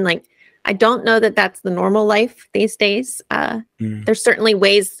kitchen, like, I don't know that that's the normal life these days. There's certainly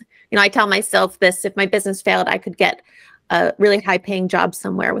ways, I tell myself this, if my business failed, I could get a really high paying job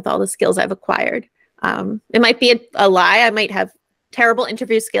somewhere with all the skills I've acquired. It might be a lie. I might have terrible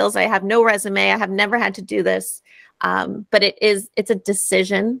interview skills. I have no resume. I have never had to do this. But it's a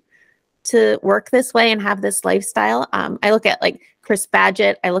decision to work this way and have this lifestyle. I look at like Chris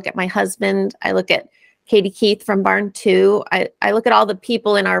Badgett. I look at my husband. I look at Katie Keith from Barn 2. I look at all the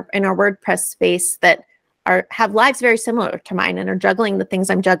people in our WordPress space that have lives very similar to mine and are juggling the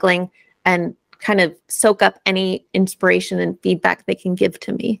things I'm juggling and kind of soak up any inspiration and feedback they can give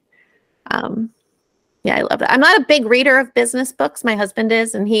to me. Yeah, I love that. I'm not a big reader of business books. My husband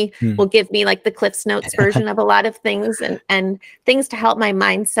is, and he will give me like the Cliff's Notes version of a lot of things and things to help my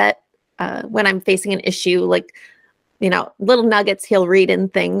mindset when I'm facing an issue, like, little nuggets he'll read in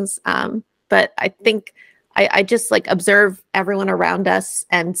things. But I think I just like observe everyone around us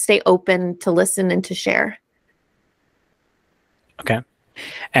and stay open to listen and to share. Okay.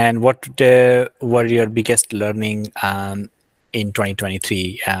 And what were your biggest learning in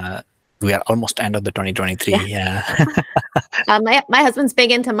 2023? We are almost end of the 2023. Yeah. My husband's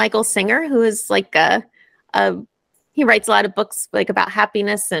big into Michael Singer, who is like he writes a lot of books like about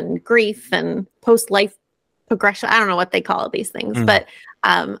happiness and grief and post-life progression. I don't know what they call these things, but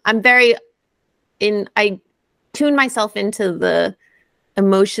I tune myself into the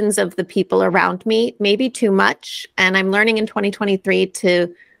emotions of the people around me, maybe too much. And I'm learning in 2023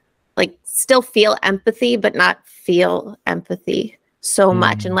 to like still feel empathy, but not feel empathy so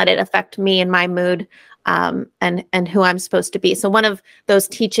much and let it affect me and my mood and who I'm supposed to be. So one of those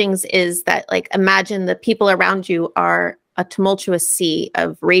teachings is that, like, imagine the people around you are a tumultuous sea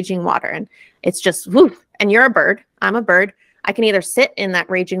of raging water, and it's just whoo, and you're a bird. I'm a bird. I can either sit in that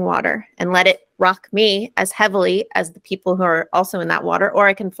raging water and let it rock me as heavily as the people who are also in that water, or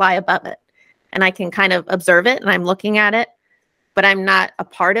I can fly above it and I can kind of observe it and I'm looking at it, but I'm not a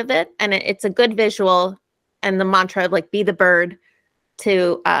part of it. And it's a good visual, and the mantra of like, be the bird,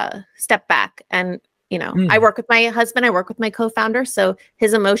 to step back. And, I work with my husband, I work with my co-founder. So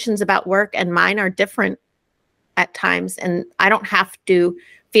his emotions about work and mine are different at times. And I don't have to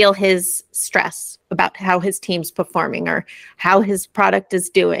feel his stress about how his team's performing or how his product is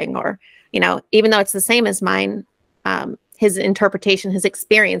doing, or, even though it's the same as mine, his interpretation, his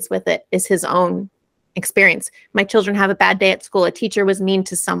experience with it is his own experience. My children have a bad day at school. A teacher was mean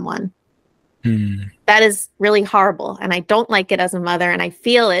to someone. That is really horrible. And I don't like it as a mother, and I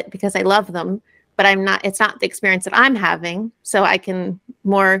feel it because I love them, but it's not the experience that I'm having. So I can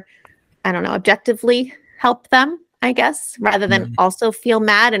more, objectively help them, I guess, rather than also feel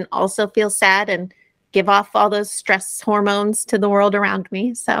mad and also feel sad and give off all those stress hormones to the world around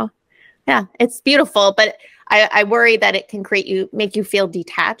me. So Yeah, it's beautiful, but I worry that it can make you feel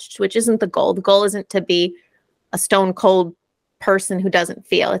detached, which isn't the goal. The goal isn't to be a stone cold person who doesn't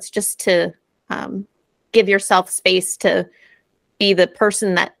feel. It's just to give yourself space to be the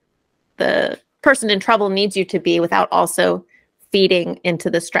person that the person in trouble needs you to be without also feeding into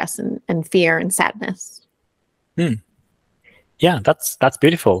the stress and fear and sadness. Yeah, that's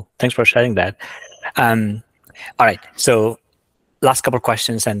beautiful. Thanks for sharing that. All right, so last couple of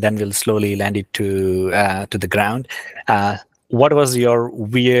questions, and then we'll slowly land it to the ground. What was your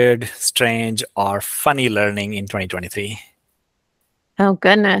weird, strange, or funny learning in 2023? Oh,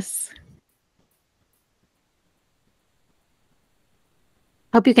 goodness.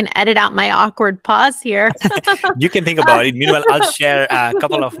 Hope you can edit out my awkward pause here. You can think about it. Meanwhile, I'll share a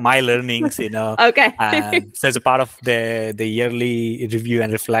couple of my learnings, Okay. So as a part of the yearly review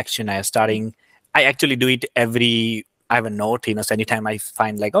and reflection, I actually do it I have a note, so anytime I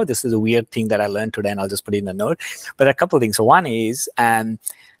find like, oh, this is a weird thing that I learned today, and I'll just put it in a note. But a couple of things. So one is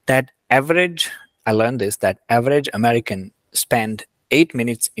that I learned this, that average American spend 8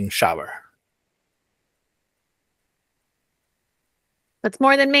 minutes in shower. That's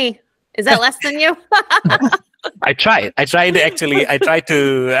more than me. Is that less than you? I tried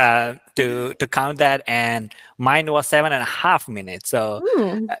to count that, and mine was 7.5 minutes. So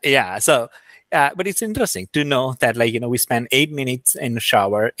yeah. So but it's interesting to know that we spend 8 minutes in the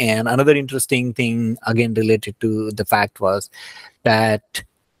shower. And another interesting thing, again related to the fact, was that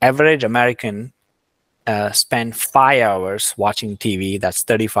average American spend 5 hours watching TV. That's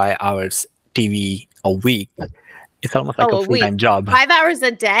 35 hours TV a week. It's almost like a full-time job. 5 hours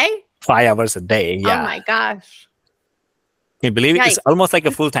a day? 5 hours a day, yeah. Oh my gosh. Can you believe it? It's almost like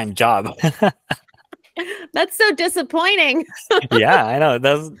a full-time job. That's so disappointing. Yeah, I know.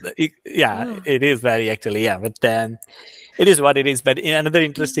 It is very actually, yeah. But it is what it is. But another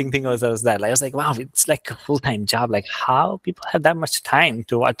interesting thing was that I was like, wow, it's like a full-time job. Like, how people have that much time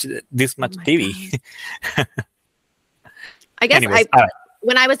to watch this much TV? I guess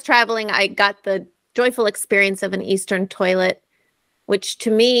when I was traveling, I got the joyful experience of an Eastern toilet, which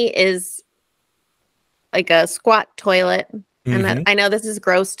to me is like a squat toilet. And that, I know this is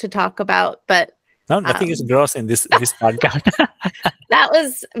gross to talk about, but no, nothing is gross in this podcast. That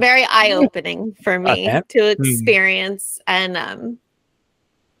was very eye-opening for me to experience. And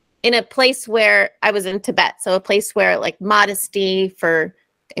in a place where I was in Tibet, so a place where like modesty and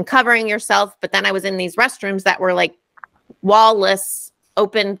covering yourself, but then I was in these restrooms that were like wall-less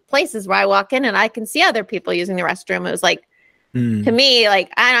open places where I walk in and I can see other people using the restroom. It was like, to me,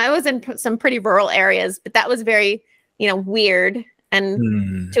 like, I was in some pretty rural areas, but that was very, weird.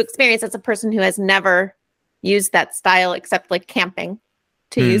 And to experience as a person who has never used that style except like camping,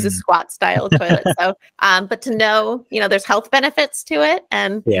 to use a squat style toilet. So, but to know, there's health benefits to it.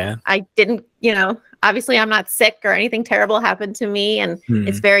 And I didn't, obviously I'm not sick or anything terrible happened to me. And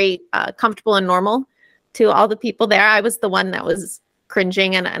it's very comfortable and normal to all the people there. I was the one that was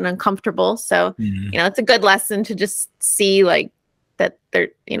cringing and uncomfortable. So, it's a good lesson to just see like that they're,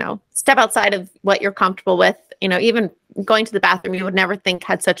 step outside of what you're comfortable with. Even going to the bathroom, you would never think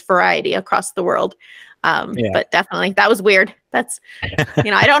had such variety across the world. But definitely that was weird. That's,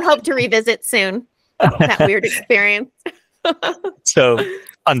 I don't hope to revisit soon that weird experience. So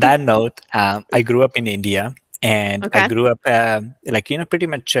on that note, I grew up in India, and I grew up pretty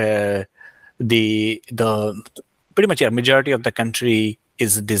much majority of the country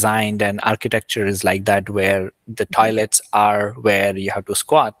is designed and architecture is like that, where the toilets are where you have to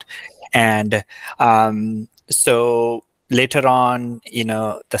squat. And so later on,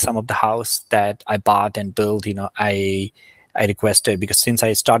 some of the house that I bought and built, I requested, because since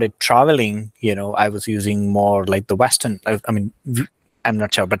I started traveling, I was using more like the Western, I'm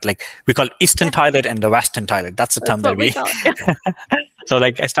not sure, but like we call Eastern toilet and the Western toilet. That's the term that we call it. So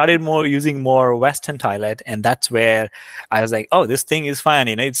like I started using more Western toilet, and that's where I was like, oh, this thing is fun.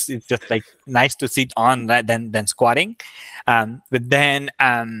 It's just like nice to sit on that than squatting. But then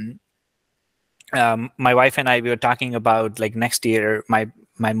my wife and I, we were talking about like next year, my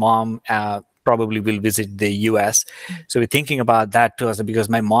mom probably will visit the US. So we're thinking about that too, because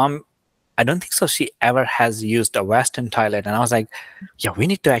my mom, I don't think so she ever has used a Western toilet. And I was like, yeah, we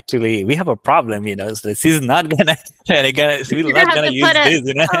need to we have a problem, so she's not gonna use this,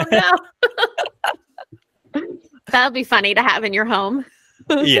 Oh, no. That'll be funny to have in your home.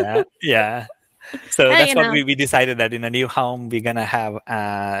 Yeah. So that's what we decided, that in a new home, we're gonna have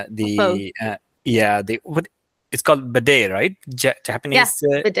it's called bidet, right? Japanese. Yes,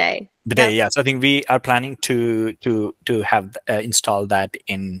 bidet. Bidet, yeah. So I think we are planning to have install that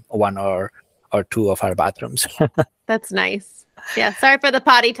in one or two of our bathrooms. That's nice. Yeah. Sorry for the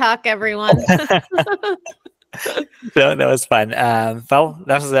potty talk, everyone. No, that was fun. Well,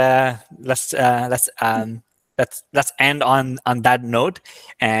 let's end on that note.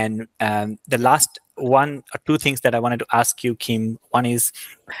 And the last one or two things that I wanted to ask you, Kim. One is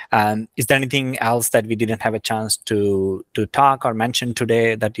there anything else that we didn't have a chance to talk or mention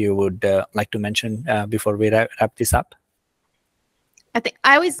today that you would like to mention before we wrap this up? I think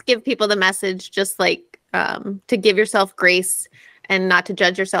I always give people the message, just like to give yourself grace and not to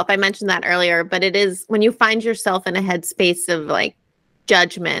judge yourself. I mentioned that earlier, but it is when you find yourself in a headspace of like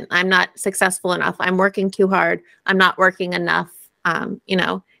judgment, I'm not successful enough, I'm working too hard, I'm not working enough,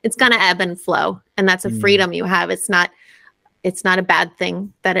 it's going to ebb and flow. And that's a freedom you have. It's not a bad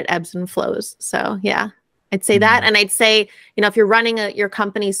thing that it ebbs and flows. So yeah, I'd say that. And I'd say, if you're running your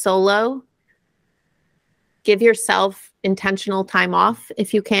company solo, give yourself intentional time off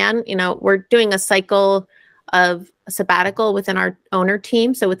if you can. We're doing a cycle of a sabbatical within our owner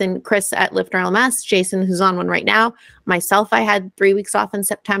team. So within Chris at Lifter LMS, Jason, who's on one right now, myself, I had 3 weeks off in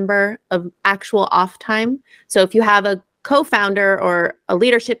September of actual off time. So if you have a co-founder or a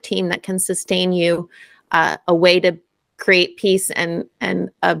leadership team that can sustain you, a way to create peace and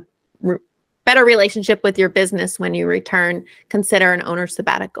a better relationship with your business when you return, consider an owner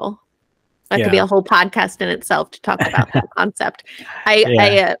sabbatical. That could be a whole podcast in itself to talk about that concept.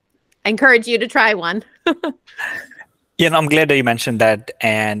 I encourage you to try one. I'm glad that you mentioned that,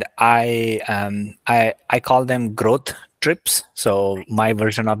 and I call them growth trips. So my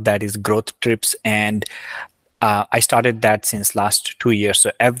version of that is growth trips, and I started that since last 2 years.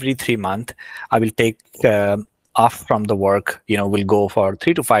 So every 3 months, I will take off from the work. We'll go for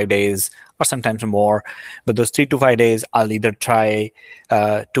 3 to 5 days or sometimes more. But those 3 to 5 days, I'll either try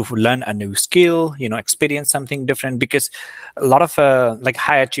to learn a new skill, experience something different, because a lot of like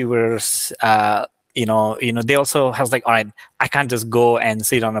high achievers, they also have like, all right, I can't just go and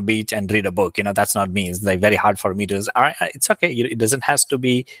sit on a beach and read a book. That's not me. It's like very hard for me to. All right, it's okay. It doesn't have to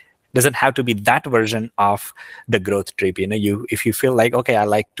be that version of the growth trip. If you feel like, okay, I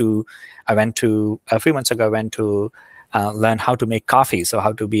went to a few months ago, I went to learn how to make coffee, so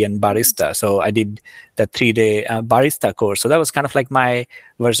how to be a barista. So I did the 3-day barista course. So that was kind of like my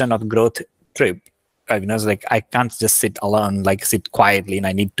version of growth trip. It's like I can't just sit alone, like sit quietly, and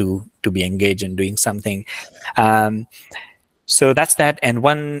I need to be engaged in doing something. So that's that. And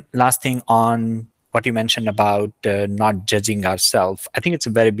one last thing on what you mentioned about not judging ourselves. I think it's a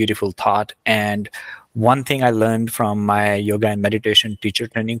very beautiful thought. And one thing I learned from my yoga and meditation teacher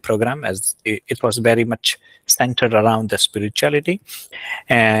training program, as it was very much centered around the spirituality.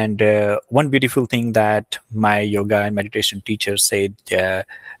 And one beautiful thing that my yoga and meditation teacher said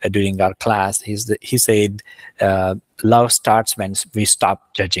during our class is that he said, love starts when we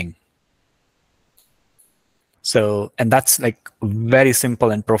stop judging. So, and that's like very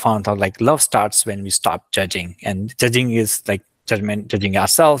simple and profound thought, like love starts when we stop judging. And judging is like judging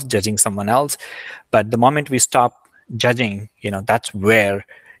ourselves, judging someone else. But the moment we stop judging, that's where,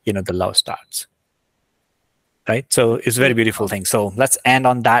 the love starts. Right? So it's a very beautiful thing. So let's end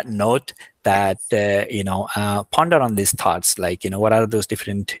on that note that, ponder on these thoughts, like, what are those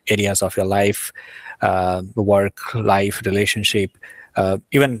different areas of your life, work, life, relationship,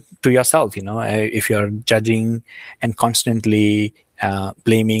 even to yourself, if you're judging and constantly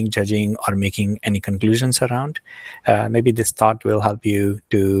blaming, judging, or making any conclusions around, maybe this thought will help you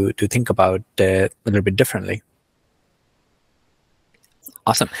to think about a little bit differently.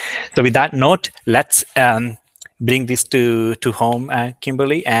 Awesome. So with that note, let's bring this to home,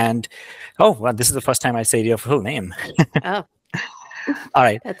 Kimberly. And this is the first time I say your full name. Oh, all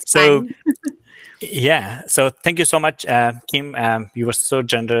right. That's so. fine. Yeah. So thank you so much, Kim. You were so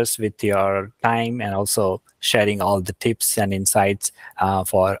generous with your time and also sharing all the tips and insights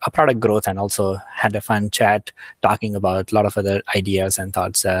for a product growth, and also had a fun chat talking about a lot of other ideas and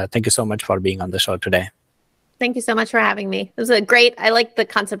thoughts. Thank you so much for being on the show today. Thank you so much for having me. It was I like the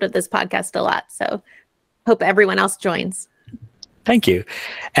concept of this podcast a lot. So hope everyone else joins. Thank you.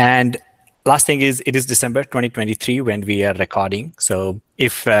 And last thing is, it is December 2023 when we are recording. So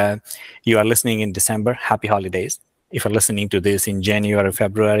if you are listening in December, happy holidays. If you're listening to this in January or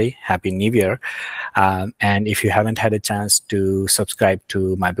February, happy New Year. And if you haven't had a chance to subscribe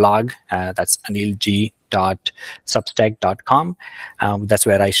to my blog, that's anil.substack.com. That's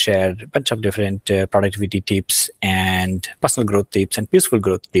where I share a bunch of different productivity tips and personal growth tips and peaceful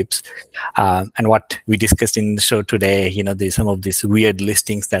growth tips. And what we discussed in the show today, there's some of these weird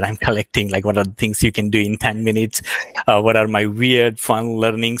listings that I'm collecting, like what are the things you can do in 10 minutes? What are my weird, fun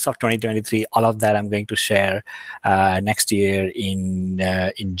learnings of 2023? All of that I'm going to share next year in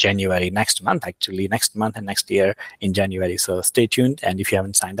January, next month and next year in January. So stay tuned. And if you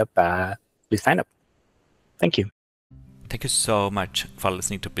haven't signed up, please sign up. Thank you. Thank you so much for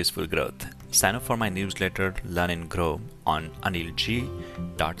listening to Peaceful Growth. Sign up for my newsletter, Learn and Grow, on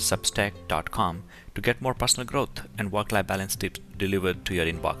anilg.substack.com to get more personal growth and work-life balance tips delivered to your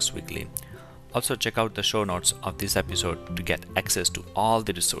inbox weekly. Also, check out the show notes of this episode to get access to all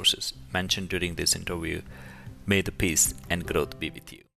the resources mentioned during this interview. May the peace and growth be with you.